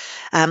workers,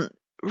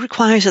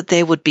 requires that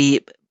they would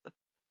be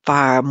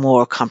far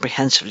more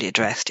comprehensively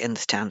addressed in the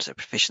standards of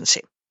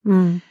proficiency.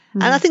 And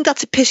I think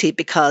that's a pity,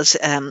 because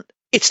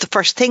it's the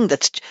first thing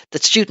that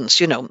students,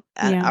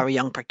 our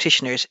young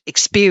practitioners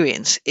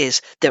experience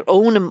is their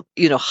own,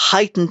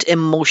 heightened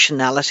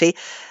emotionality,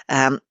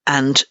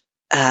 and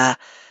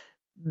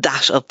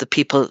that of the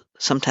people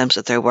sometimes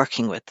that they're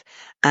working with.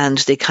 And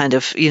they kind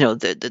of,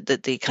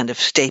 the kind of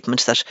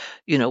statement that,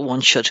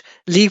 one should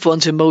leave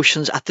one's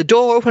emotions at the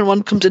door when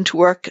one comes into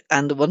work,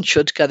 and one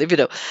should kind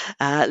of,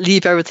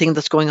 leave everything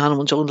that's going on in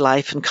one's own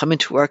life and come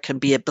into work and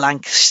be a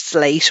blank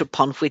slate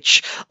upon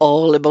which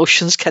all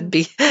emotions can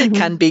be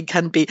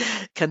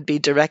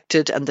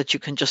directed, and that you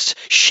can just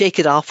shake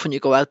it off when you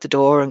go out the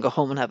door and go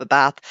home and have a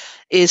bath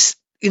is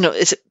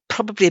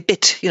probably a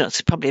bit,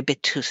 it's probably a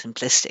bit too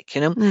simplistic,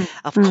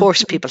 Of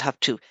course, people have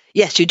to,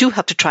 yes, you do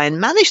have to try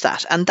and manage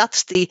that. And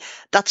that's the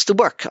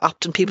work.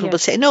 Often people will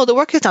say, no, the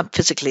work is not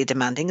physically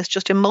demanding. It's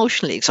just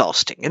emotionally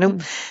exhausting,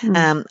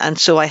 And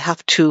so I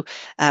have to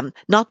I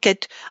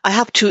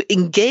have to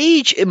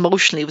engage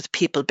emotionally with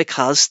people,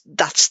 because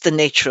that's the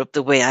nature of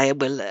the way I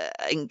will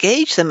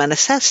engage them and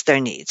assess their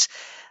needs.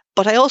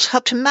 But I also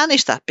have to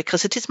manage that,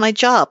 because it is my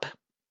job.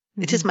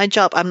 It is my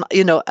job. I'm,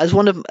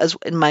 as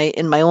in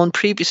my own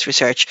previous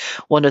research,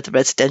 one of the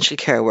residential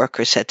care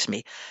workers said to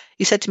me,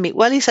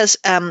 well, he says,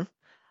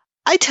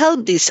 I tell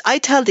these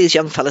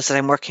young fellas that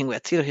I'm working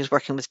with, he's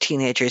working with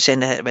teenagers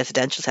in a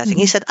residential setting.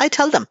 He said, I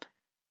tell them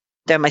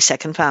they're my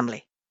second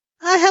family.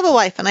 I have a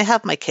wife and I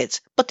have my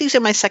kids, but these are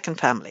my second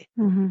family.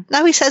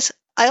 Now he says,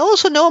 I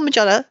also know,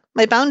 Majella,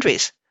 my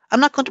boundaries. I'm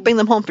not going to bring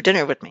them home for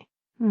dinner with me.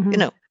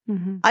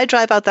 I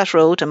drive out that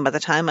road, and by the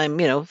time I'm,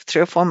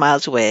 3 or 4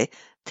 miles away,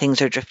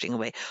 things are drifting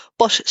away.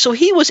 But so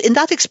he was, in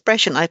that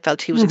expression, I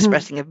felt he was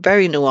expressing a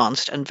very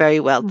nuanced and very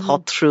well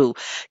thought through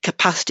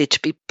capacity to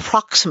be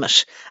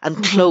proximate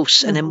and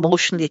close and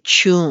emotionally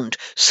attuned,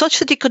 such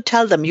that he could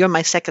tell them, you're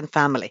my second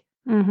family.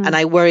 And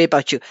I worry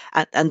about you.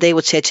 And they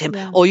would say to him,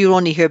 oh, you're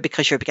only here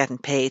because you're getting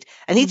paid.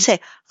 And he'd say,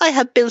 I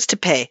have bills to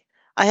pay.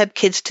 I have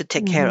kids to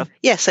take care of.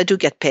 Yes, I do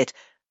get paid.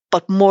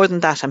 But more than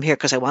that, I'm here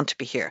because I want to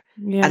be here.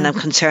 And I'm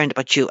concerned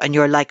about you. And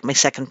you're like my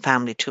second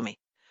family to me.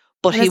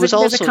 But he was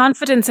also... There's a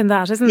confidence in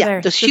that, isn't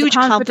there? There's huge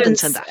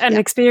confidence in that. And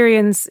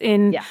experience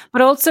in...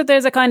 But also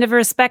there's a kind of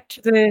respect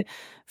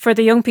for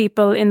the young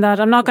people in that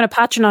I'm not going to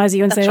patronise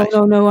you and say,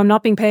 oh, no, I'm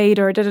not being paid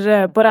or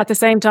da-da-da. But at the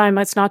same time,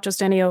 it's not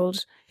just any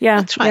old...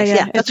 That's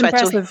right. That's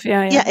impressive.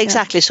 Right.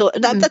 Exactly. So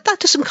that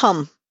doesn't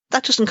come.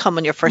 That doesn't come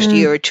in your first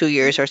year or 2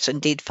 years or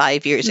indeed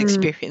 5 years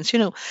experience,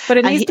 But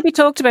it needs to be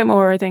talked about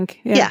more, I think.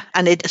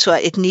 And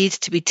it needs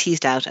to be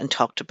teased out and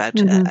talked about,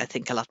 I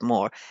think, a lot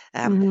more.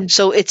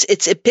 So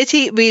it's a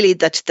pity, really,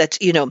 that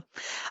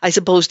I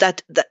suppose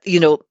that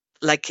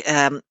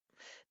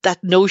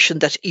that notion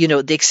that,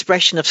 the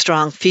expression of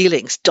strong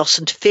feelings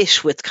doesn't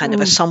fit with kind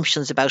of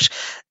assumptions about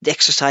the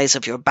exercise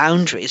of your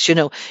boundaries.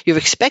 You're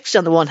expected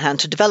on the one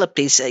hand to develop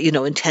these,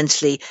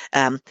 intensely,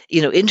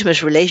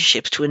 intimate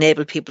relationships to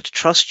enable people to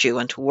trust you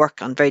and to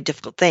work on very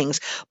difficult things.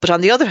 But on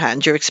the other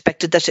hand, you're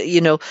expected that,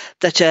 you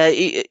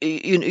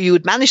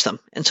would manage them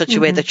in such a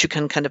way that you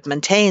can kind of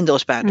maintain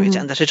those boundaries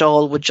and that it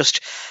all would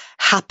just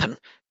happen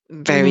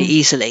very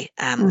easily,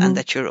 and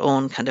that your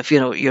own kind of,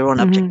 your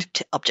own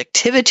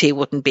objectivity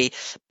wouldn't be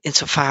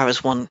insofar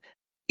as one,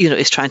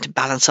 is trying to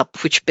balance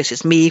up which bit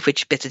is me,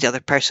 which bit is the other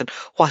person,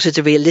 what is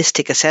a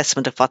realistic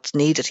assessment of what's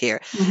needed here.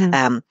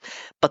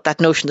 But that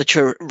notion that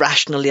you're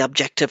rationally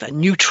objective and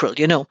neutral,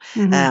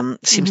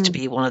 seems to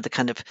be one of the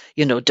kind of,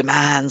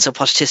 demands of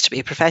what it is to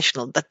be a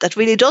professional. That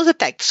really does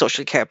affect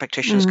social care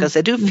practitioners because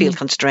they do feel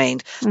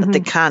constrained that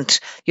they can't,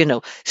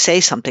 say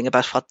something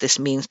about what this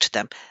means to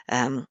them.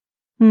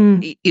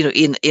 In the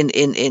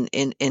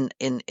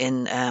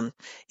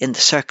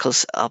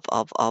circles of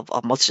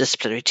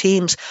multidisciplinary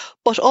teams,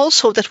 but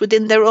also that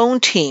within their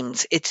own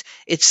teams, it's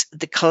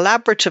the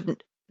collaborative,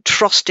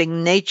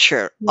 trusting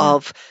nature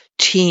of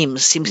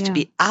teams seems to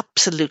be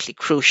absolutely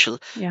crucial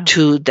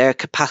to their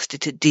capacity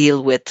to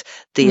deal with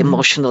the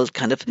emotional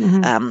kind of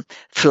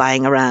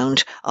flying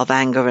around of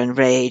anger and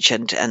rage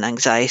and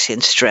anxiety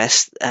and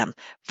stress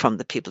from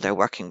the people they're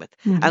working with.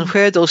 And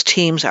where those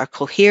teams are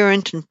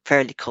coherent and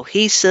fairly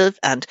cohesive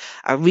and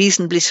are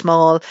reasonably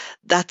small,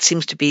 that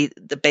seems to be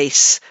the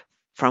base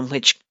from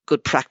which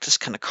good practice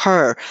can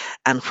occur,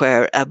 and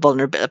where a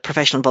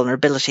professional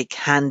vulnerability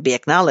can be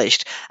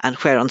acknowledged, and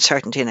where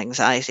uncertainty and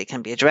anxiety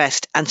can be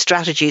addressed, and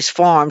strategies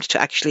formed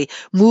to actually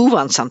move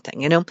on something,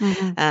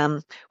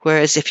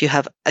 whereas if you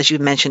have, as you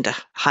mentioned, a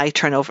high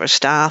turnover of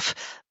staff,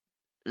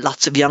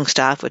 lots of young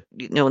staff with,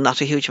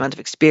 not a huge amount of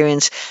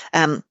experience,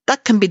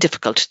 that can be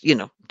difficult,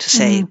 to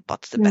say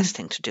what's the best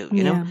thing to do,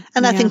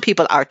 And I think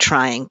people are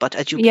trying, but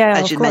as you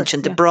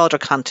mentioned, the broader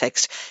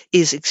context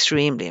is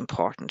extremely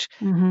important.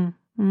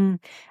 One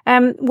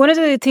of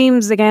the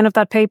themes, again, of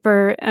that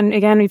paper, and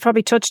again, we've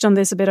probably touched on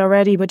this a bit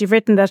already, but you've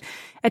written that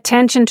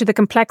attention to the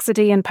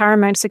complexity and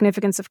paramount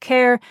significance of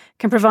care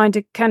can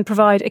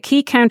provide a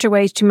key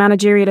counterweight to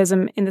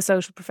managerialism in the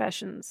social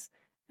professions.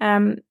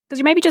 Could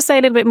you maybe just say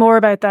a little bit more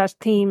about that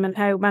theme and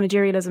how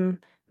managerialism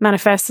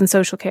manifests in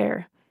social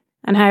care,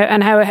 and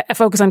how a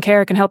focus on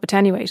care can help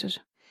attenuate it?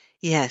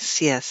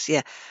 Yes.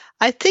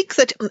 I think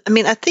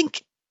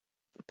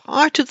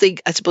part of the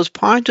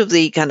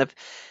kind of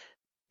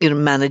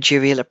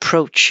managerial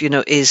approach,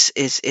 is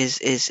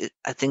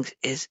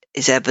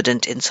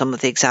evident in some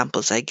of the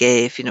examples I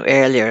gave,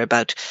 earlier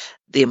about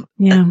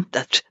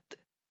that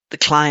the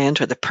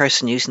client or the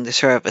person using the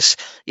service,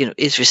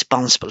 is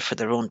responsible for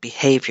their own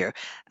behavior,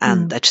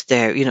 and that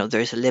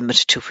there's a limit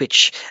to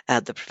which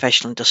the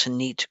professional doesn't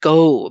need to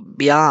go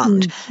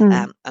beyond.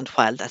 And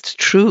while that's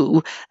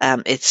true,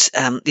 it's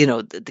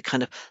the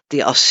kind of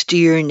the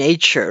austere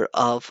nature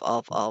of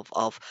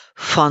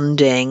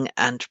funding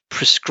and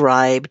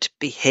prescribed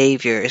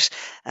behaviors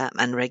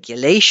and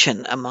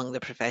regulation among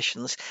the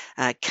professions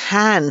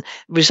can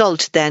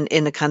result then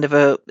in a kind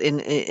of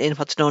in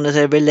what's known as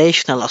a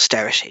relational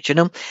austerity,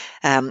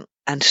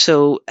 and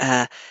so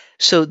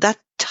that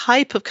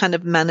type of kind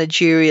of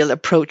managerial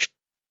approach,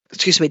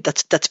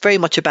 that's very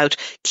much about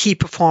key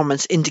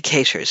performance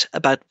indicators,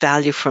 about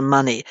value for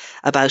money,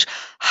 about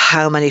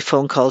how many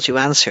phone calls you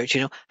answered,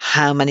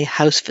 how many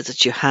house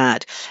visits you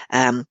had,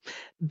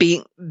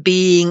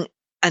 being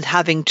and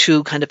having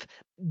to kind of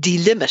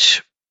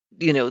delimit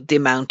the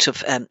amount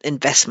of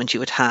investment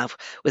you would have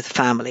with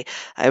family.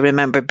 I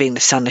remember being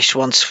astonished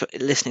once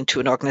listening to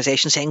an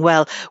organisation saying,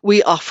 "Well,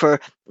 we offer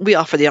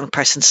the young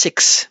person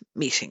 6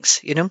 meetings,"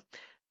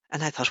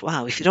 And I thought,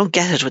 wow, if you don't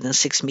get it within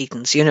 6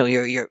 meetings,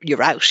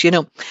 you're out,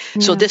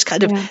 So this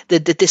kind of the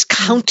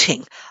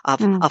discounting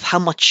of how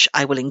much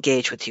I will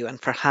engage with you and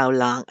for how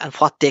long and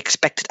what the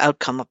expected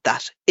outcome of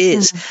that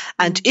is.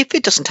 And if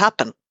it doesn't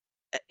happen,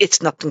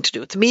 it's nothing to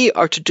do with me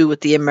or to do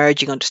with the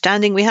emerging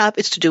understanding we have.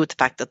 It's to do with the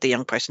fact that the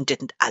young person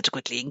didn't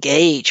adequately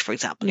engage, for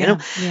example,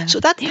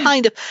 So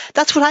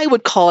that's what I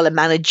would call a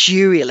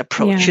managerial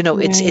approach.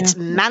 It's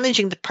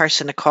managing the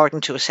person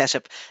according to a set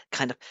of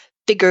kind of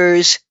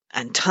figures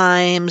and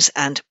times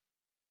and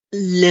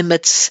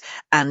limits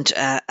and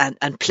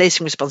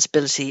placing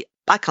responsibility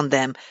back on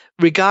them,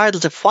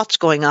 regardless of what's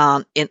going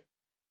on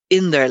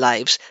in their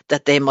lives,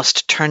 that they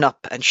must turn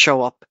up and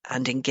show up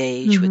and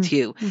engage with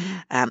you.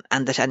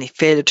 And that any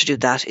failure to do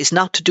that is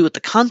not to do with the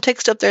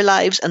context of their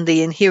lives and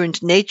the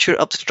inherent nature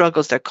of the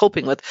struggles they're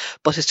coping with,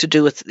 but is to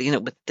do with,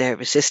 with their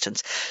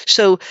resistance.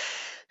 So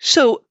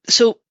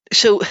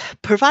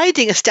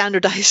providing a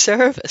standardized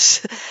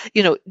service,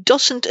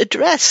 doesn't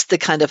address the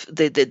kind of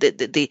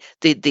the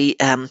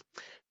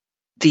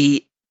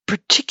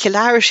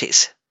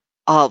particularities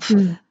of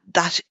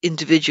that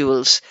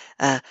individual's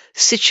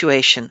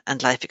situation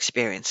and life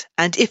experience.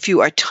 And if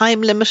you are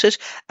time limited,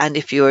 and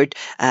if you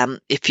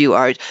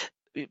are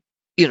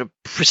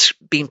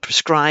being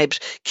prescribed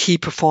key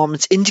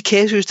performance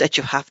indicators that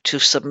you have to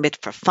submit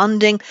for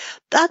funding,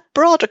 that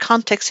broader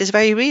context is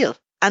very real.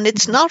 And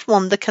it's not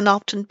one that can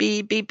often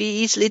be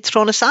easily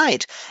thrown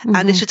aside.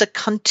 And it is a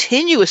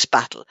continuous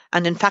battle.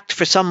 And in fact,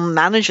 for some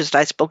managers that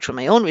I spoke to in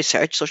my own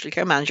research, social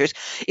care managers,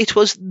 it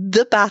was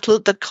the battle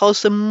that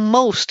caused them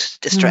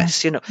most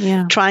distress,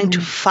 trying to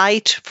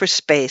fight for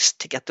space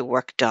to get the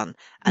work done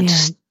and to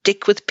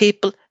stick with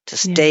people, to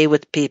stay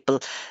with people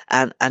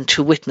and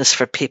to witness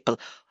for people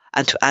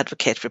and to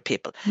advocate for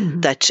people.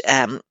 That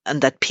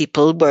and that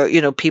people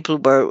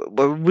were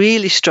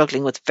really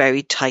struggling with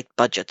very tight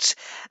budgets,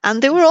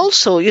 and they were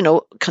also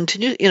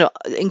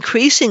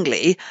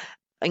increasingly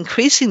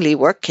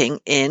working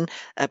in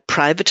a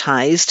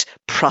privatized,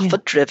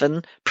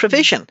 profit-driven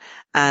provision,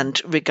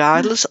 and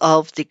regardless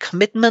of the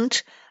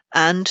commitment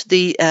and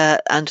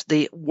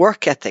the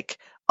work ethic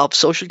of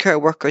social care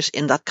workers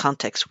in that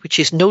context, which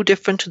is no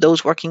different to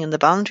those working in the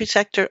voluntary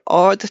sector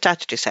or the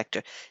statutory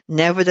sector,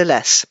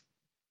 nevertheless,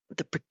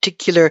 the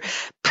particular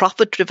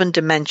profit-driven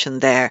dimension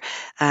there,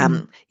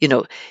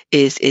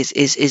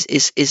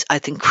 is I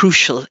think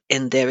crucial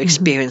in their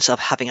experience of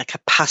having a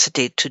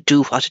capacity to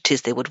do what it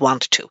is they would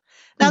want to.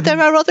 Now,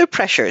 there are other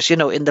pressures,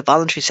 in the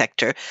voluntary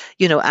sector,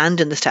 and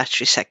in the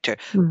statutory sector.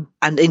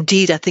 And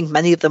indeed, I think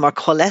many of them are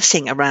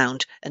coalescing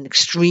around an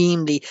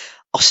extremely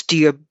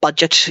austere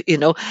budget,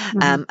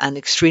 and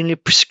extremely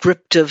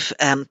prescriptive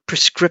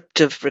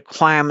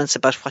requirements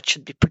about what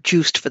should be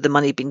produced for the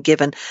money being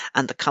given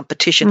and the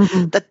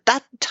competition.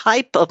 That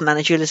type of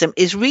managerialism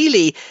is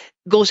really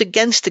goes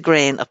against the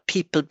grain of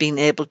people being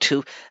able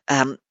to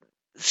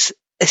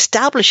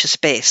establish a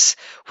space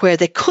where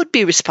they could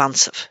be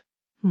responsive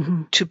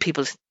to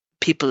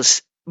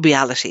people's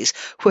realities,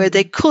 where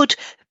they could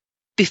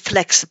be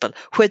flexible,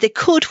 where they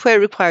could, where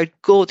required,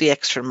 go the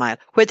extra mile,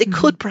 where they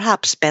could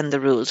perhaps bend the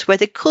rules, where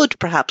they could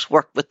perhaps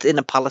work within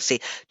a policy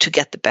to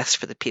get the best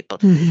for the people.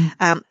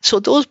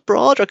 So those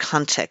broader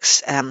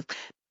contexts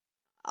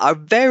are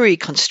very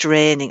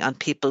constraining on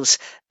people's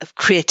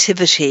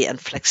creativity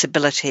and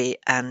flexibility,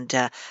 and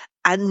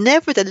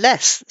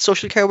nevertheless,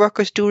 social care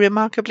workers do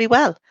remarkably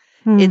well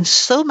in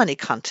so many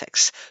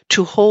contexts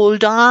to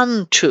hold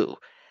on to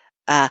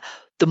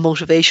the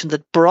motivation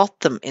that brought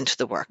them into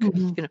the work,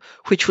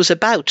 which was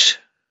about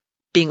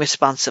being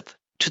responsive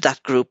to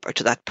that group or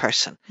to that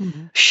person,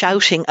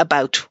 shouting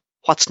about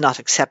what's not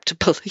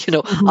acceptable,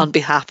 on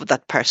behalf of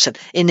that person,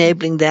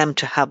 enabling them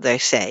to have their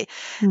say.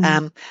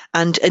 And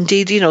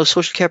indeed,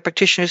 social care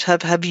practitioners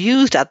have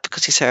used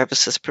advocacy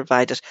services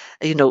provided,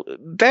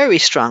 very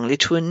strongly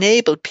to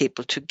enable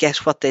people to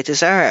get what they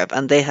deserve.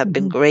 And they have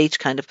been great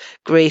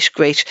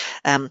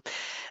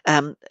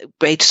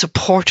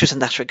supporters in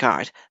that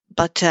regard.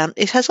 But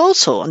it has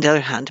also, on the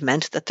other hand,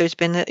 meant that there's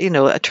been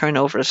a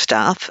turnover of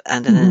staff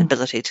and an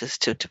inability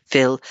to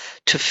fill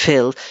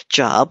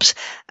jobs,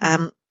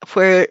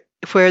 where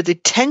the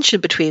tension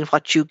between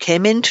what you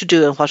came in to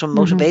do and what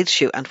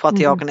motivates you and what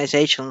the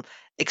organisation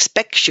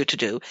expects you to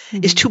do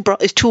is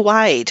too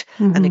wide,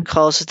 and it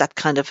causes that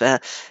kind of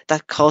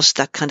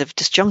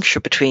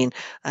disjuncture between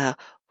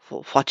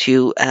what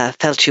you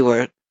felt you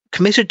were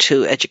committed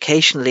to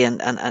educationally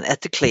and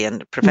ethically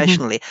and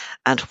professionally,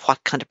 and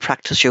what kind of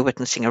practice you're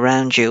witnessing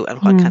around you,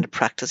 and what kind of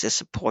practice is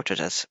supported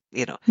as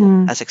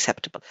as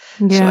acceptable.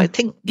 So I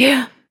think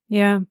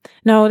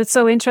no, it's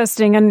so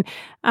interesting. And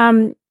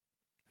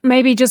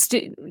maybe just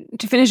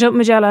to finish up,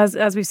 Majella,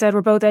 as we've said,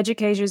 we're both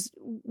educators.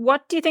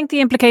 What do you think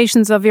the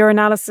implications of your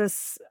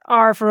analysis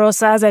are for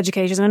us as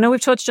educators? And I know we've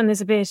touched on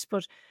this a bit,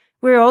 but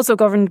we're also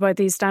governed by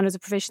these standards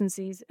of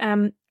proficiencies.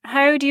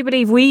 How do you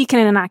believe we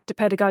can enact a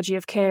pedagogy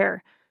of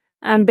care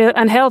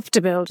and help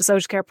to build a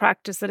social care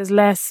practice that is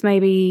less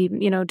maybe,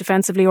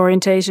 defensively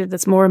orientated,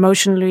 that's more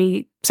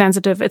emotionally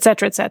sensitive,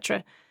 etc.,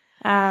 etc.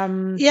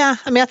 Yeah,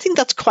 I mean, I think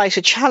that's quite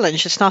a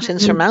challenge. It's not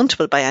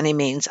insurmountable by any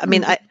means. I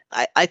mean,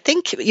 I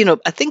think,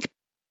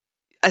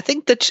 I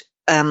think that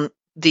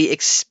the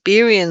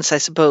experience, I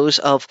suppose,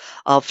 of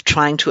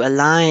trying to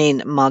align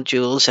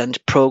modules and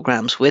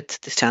programs with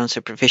the standards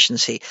of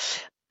proficiency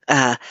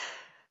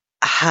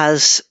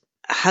has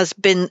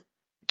been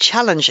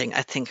challenging,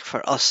 I think,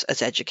 for us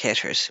as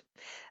educators.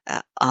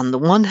 On the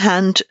one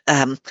hand,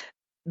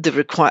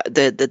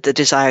 the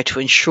desire to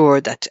ensure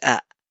that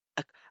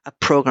a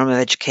program of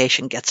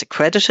education gets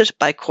accredited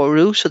by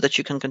Corú so that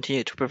you can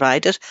continue to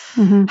provide it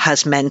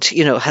has meant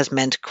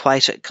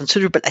quite a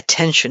considerable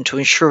attention to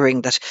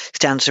ensuring that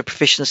standards of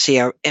proficiency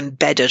are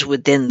embedded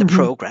within the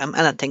program,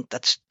 and I think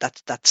that's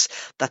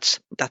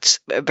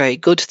a very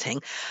good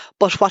thing.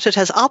 But what it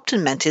has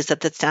often meant is that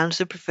the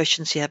standards of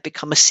proficiency have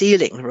become a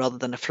ceiling rather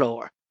than a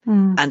floor.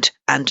 And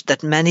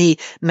that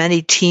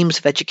many teams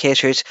of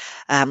educators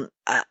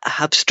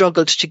have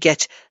struggled to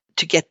get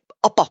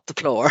up off the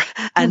floor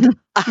and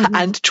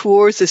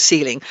towards the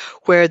ceiling,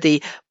 where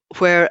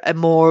a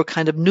more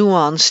kind of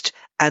nuanced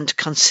and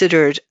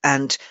considered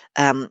and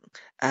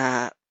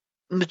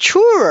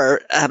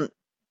maturer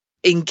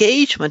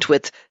engagement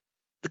with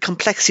the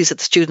complexities that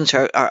the students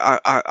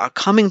are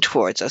coming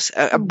towards us,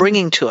 are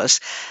bringing to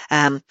us,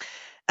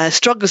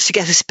 struggles to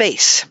get a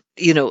space,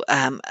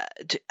 and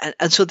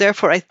so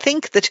therefore I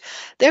think the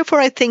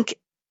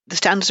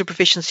standards of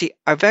proficiency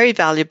are very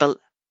valuable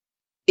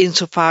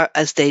insofar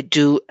as they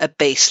do a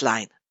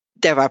baseline.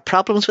 There are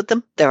problems with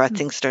them. There are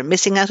things that are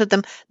missing out of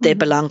them. They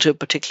belong to a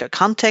particular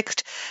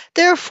context.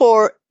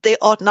 Therefore, they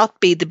ought not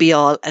be the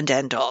be-all and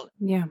end-all.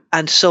 Yeah.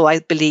 And so I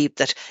believe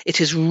that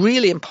it is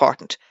really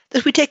important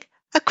that we take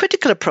a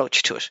critical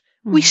approach to it.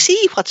 We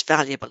see what's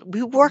valuable.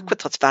 We work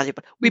with what's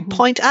valuable. We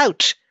point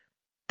out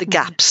the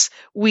gaps.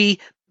 We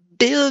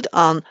build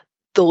on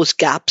those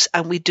gaps,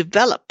 and we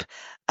develop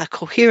a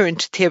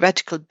coherent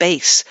theoretical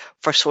base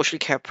for social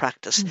care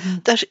practice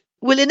that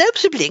will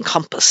inevitably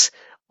encompass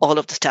all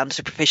of the standards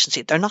of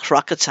proficiency. They're not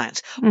rocket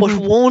science, but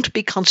won't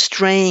be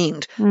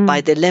constrained by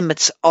the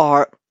limits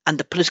and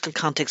the political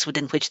context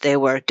within which they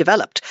were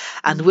developed,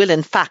 and will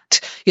in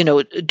fact,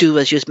 do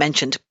as you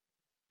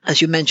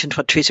mentioned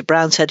what Teresa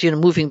Brown said,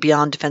 moving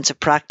beyond defensive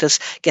practice,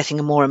 getting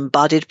a more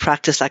embodied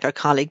practice, like our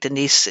colleague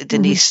Denise and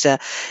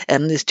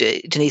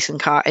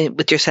Car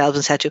with yourselves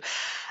and said to,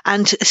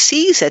 and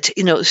sees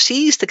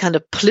the kind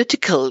of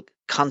political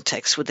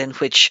context within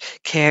which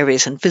care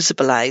is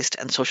invisibilized,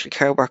 and social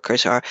care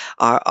workers are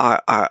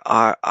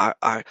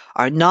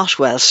not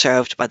well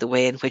served by the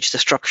way in which the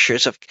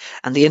structures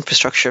and the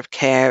infrastructure of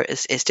care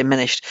is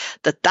diminished.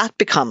 That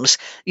becomes,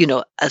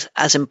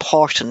 as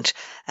important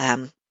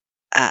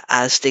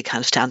as the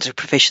kind of standards of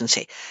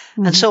proficiency.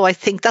 And so I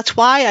think that's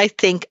why I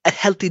think a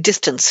healthy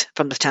distance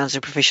from the standards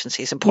of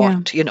proficiency is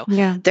important.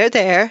 They're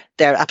there,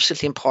 they're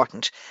absolutely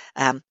important.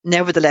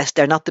 Nevertheless,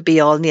 they're not the be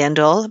all and the end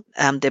all.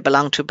 They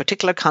belong to a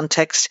particular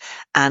context,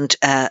 and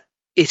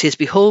it is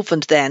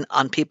behoven then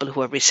on people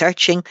who are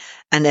researching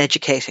and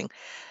educating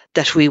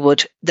that we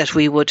would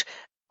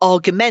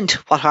augment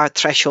what are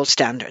threshold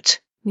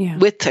standards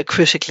with a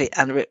critically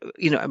and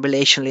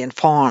relationally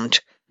informed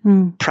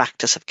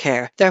practice of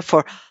care.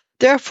 Therefore,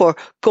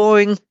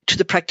 going to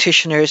the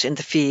practitioners in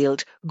the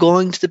field,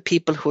 going to the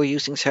people who are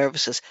using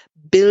services,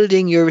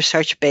 building your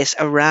research base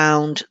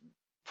around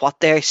what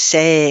they're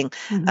saying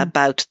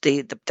about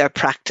their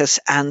practice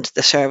and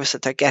the service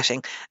that they're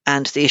getting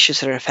and the issues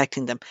that are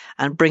affecting them,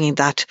 and bringing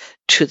that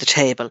to the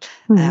table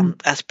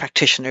as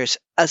practitioners,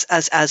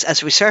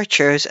 as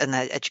researchers and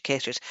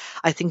educators,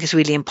 I think is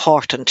really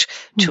important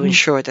to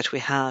ensure that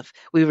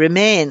we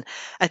remain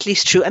at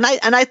least true. And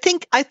I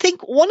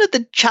think one of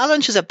the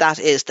challenges of that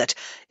is that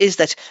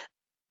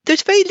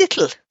there's very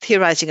little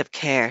theorizing of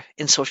care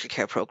in social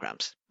care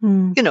programs.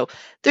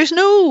 There's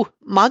no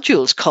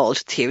modules called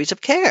theories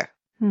of care.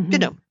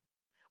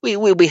 We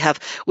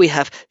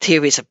have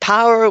theories of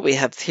power, we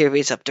have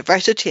theories of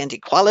diversity and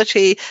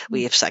equality,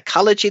 we have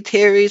psychology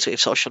theories, we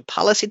have social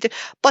policy,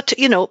 but there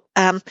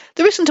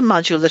isn't a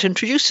module that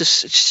introduces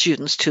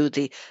students to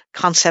the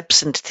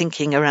concepts and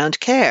thinking around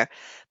care,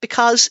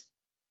 because,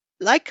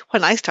 like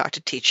when I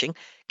started teaching,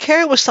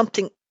 care was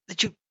something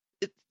that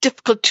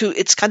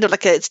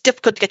it's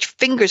difficult to get your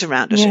fingers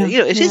around it.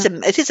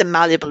 It is a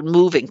malleable,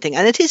 moving thing,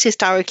 and it is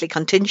historically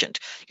contingent.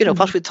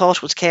 What we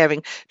thought was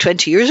caring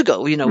 20 years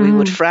ago, we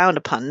would frown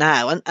upon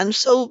now, and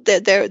so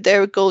there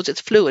it goes.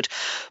 It's fluid,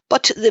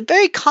 but the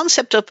very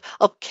concept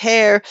of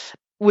care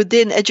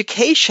within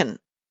education,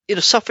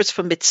 suffers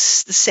from the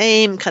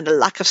same kind of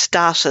lack of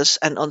status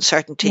and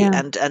uncertainty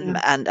and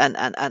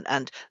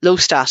low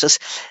status,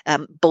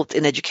 both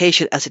in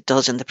education as it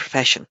does in the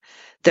profession.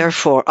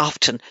 Therefore,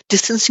 often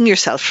distancing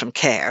yourself from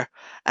care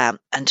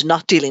and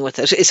not dealing with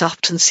it is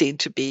often seen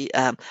to be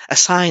a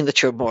sign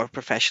that you're more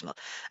professional.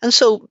 And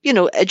so,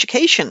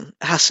 education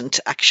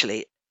hasn't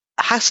actually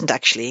hasn't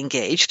actually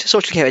engaged.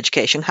 Social care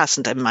education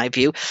hasn't, in my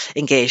view,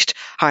 engaged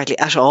hardly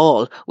at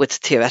all with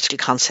theoretical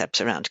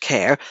concepts around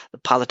care, the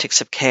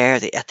politics of care,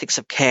 the ethics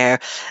of care,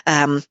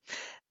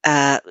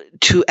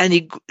 to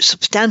any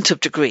substantive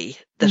degree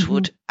that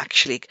would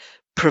actually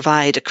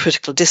provide a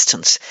critical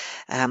distance.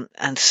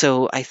 And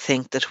so I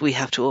think that we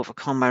have to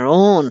overcome our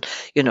own,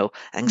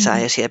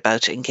 anxiety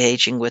about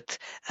engaging with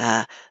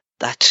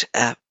that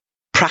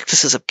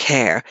practices of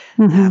care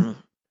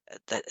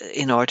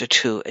in order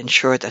to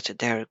ensure that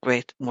they're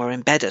more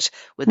embedded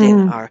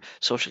within our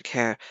social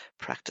care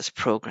practice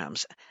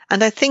programs.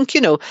 And I think,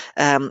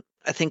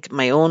 I think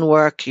my own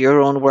work,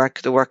 your own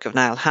work, the work of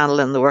Niall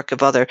Hanlon, the work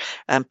of other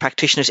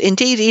practitioners,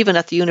 indeed even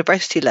at the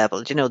university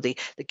level, the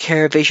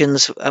Care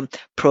Visions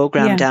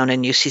program down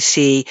in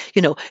UCC,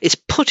 is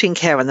putting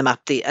care on the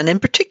map. And in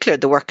particular,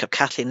 the work of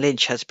Kathleen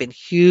Lynch has been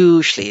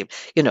hugely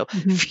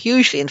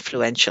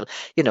influential.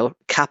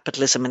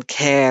 Capitalism and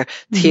care,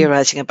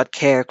 theorizing about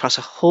care across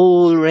a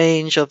whole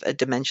range of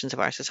dimensions of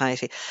our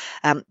society.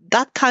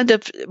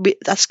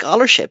 That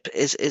scholarship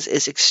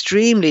is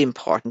extremely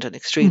important and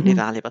extremely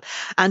valuable.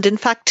 And in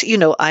fact,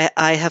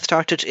 I have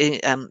started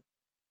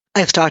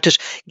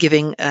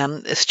giving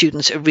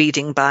students a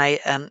reading by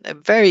a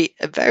very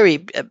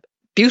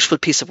beautiful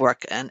piece of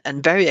work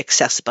and very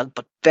accessible,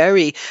 but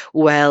very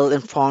well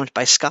informed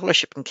by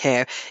scholarship in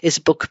care, is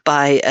a book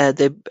by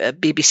the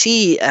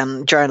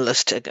BBC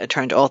journalist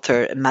turned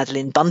author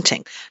Madeleine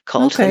Bunting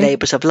called The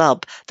Labours of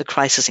Love, The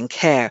Crisis in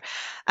Care.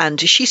 And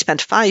she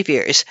spent 5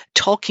 years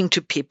talking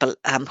to people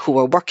who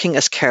were working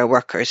as care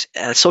workers,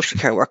 social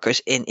care workers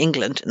in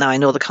England. Now, I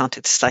know the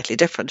context is slightly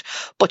different,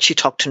 but she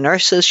talked to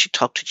nurses, she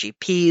talked to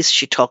GPs,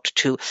 she talked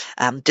to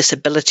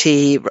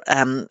disability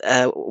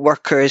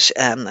workers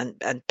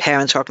and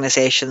parents'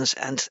 organisations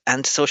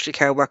and social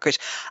care workers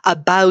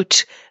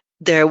about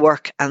their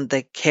work and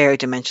the care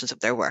dimensions of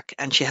their work.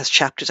 And she has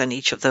chapters on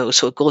each of those.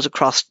 So it goes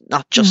across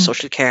not just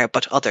social care,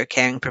 but other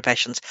caring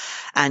professions.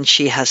 And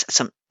she has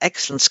some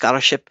excellent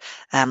scholarship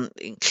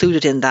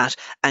included in that.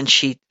 And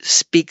she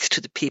speaks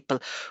to the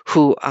people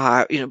who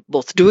are,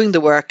 both doing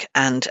the work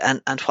and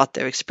what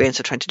their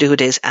experience of trying to do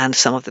it is, and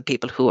some of the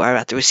people who are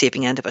at the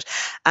receiving end of it.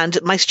 And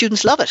my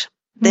students love it.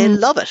 They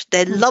love it.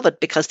 They love it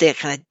because they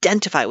can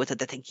identify with it.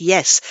 They think,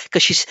 yes,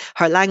 because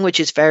her language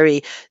is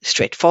very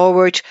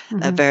straightforward,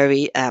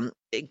 very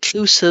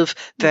inclusive,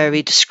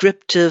 very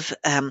descriptive,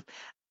 and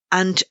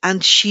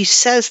she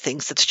says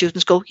things that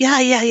students go,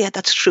 yeah,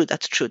 that's true,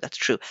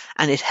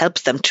 and it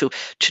helps them to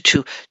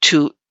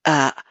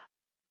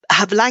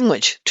have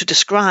language to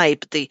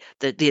describe the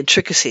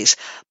intricacies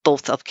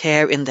both of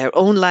care in their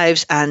own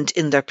lives and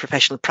in their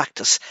professional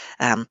practice,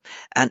 and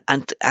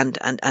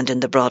in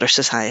the broader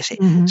society.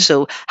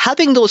 So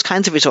having those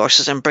kinds of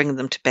resources and bringing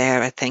them to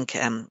bear, I think,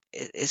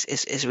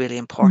 is really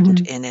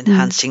important in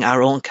enhancing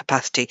our own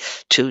capacity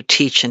to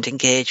teach and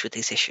engage with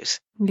these issues.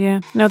 Yeah,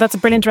 no, that's a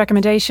brilliant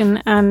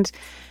recommendation and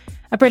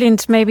a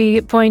brilliant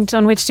maybe point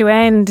on which to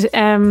end.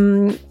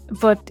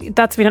 But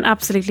that's been an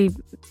absolutely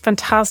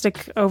fantastic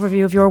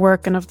overview of your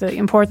work and of the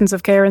importance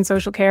of care and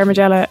social care,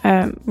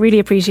 Majella. Really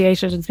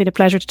appreciate it. It's been a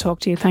pleasure to talk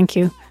to you. Thank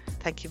you.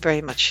 Thank you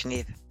very much,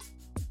 Sinead.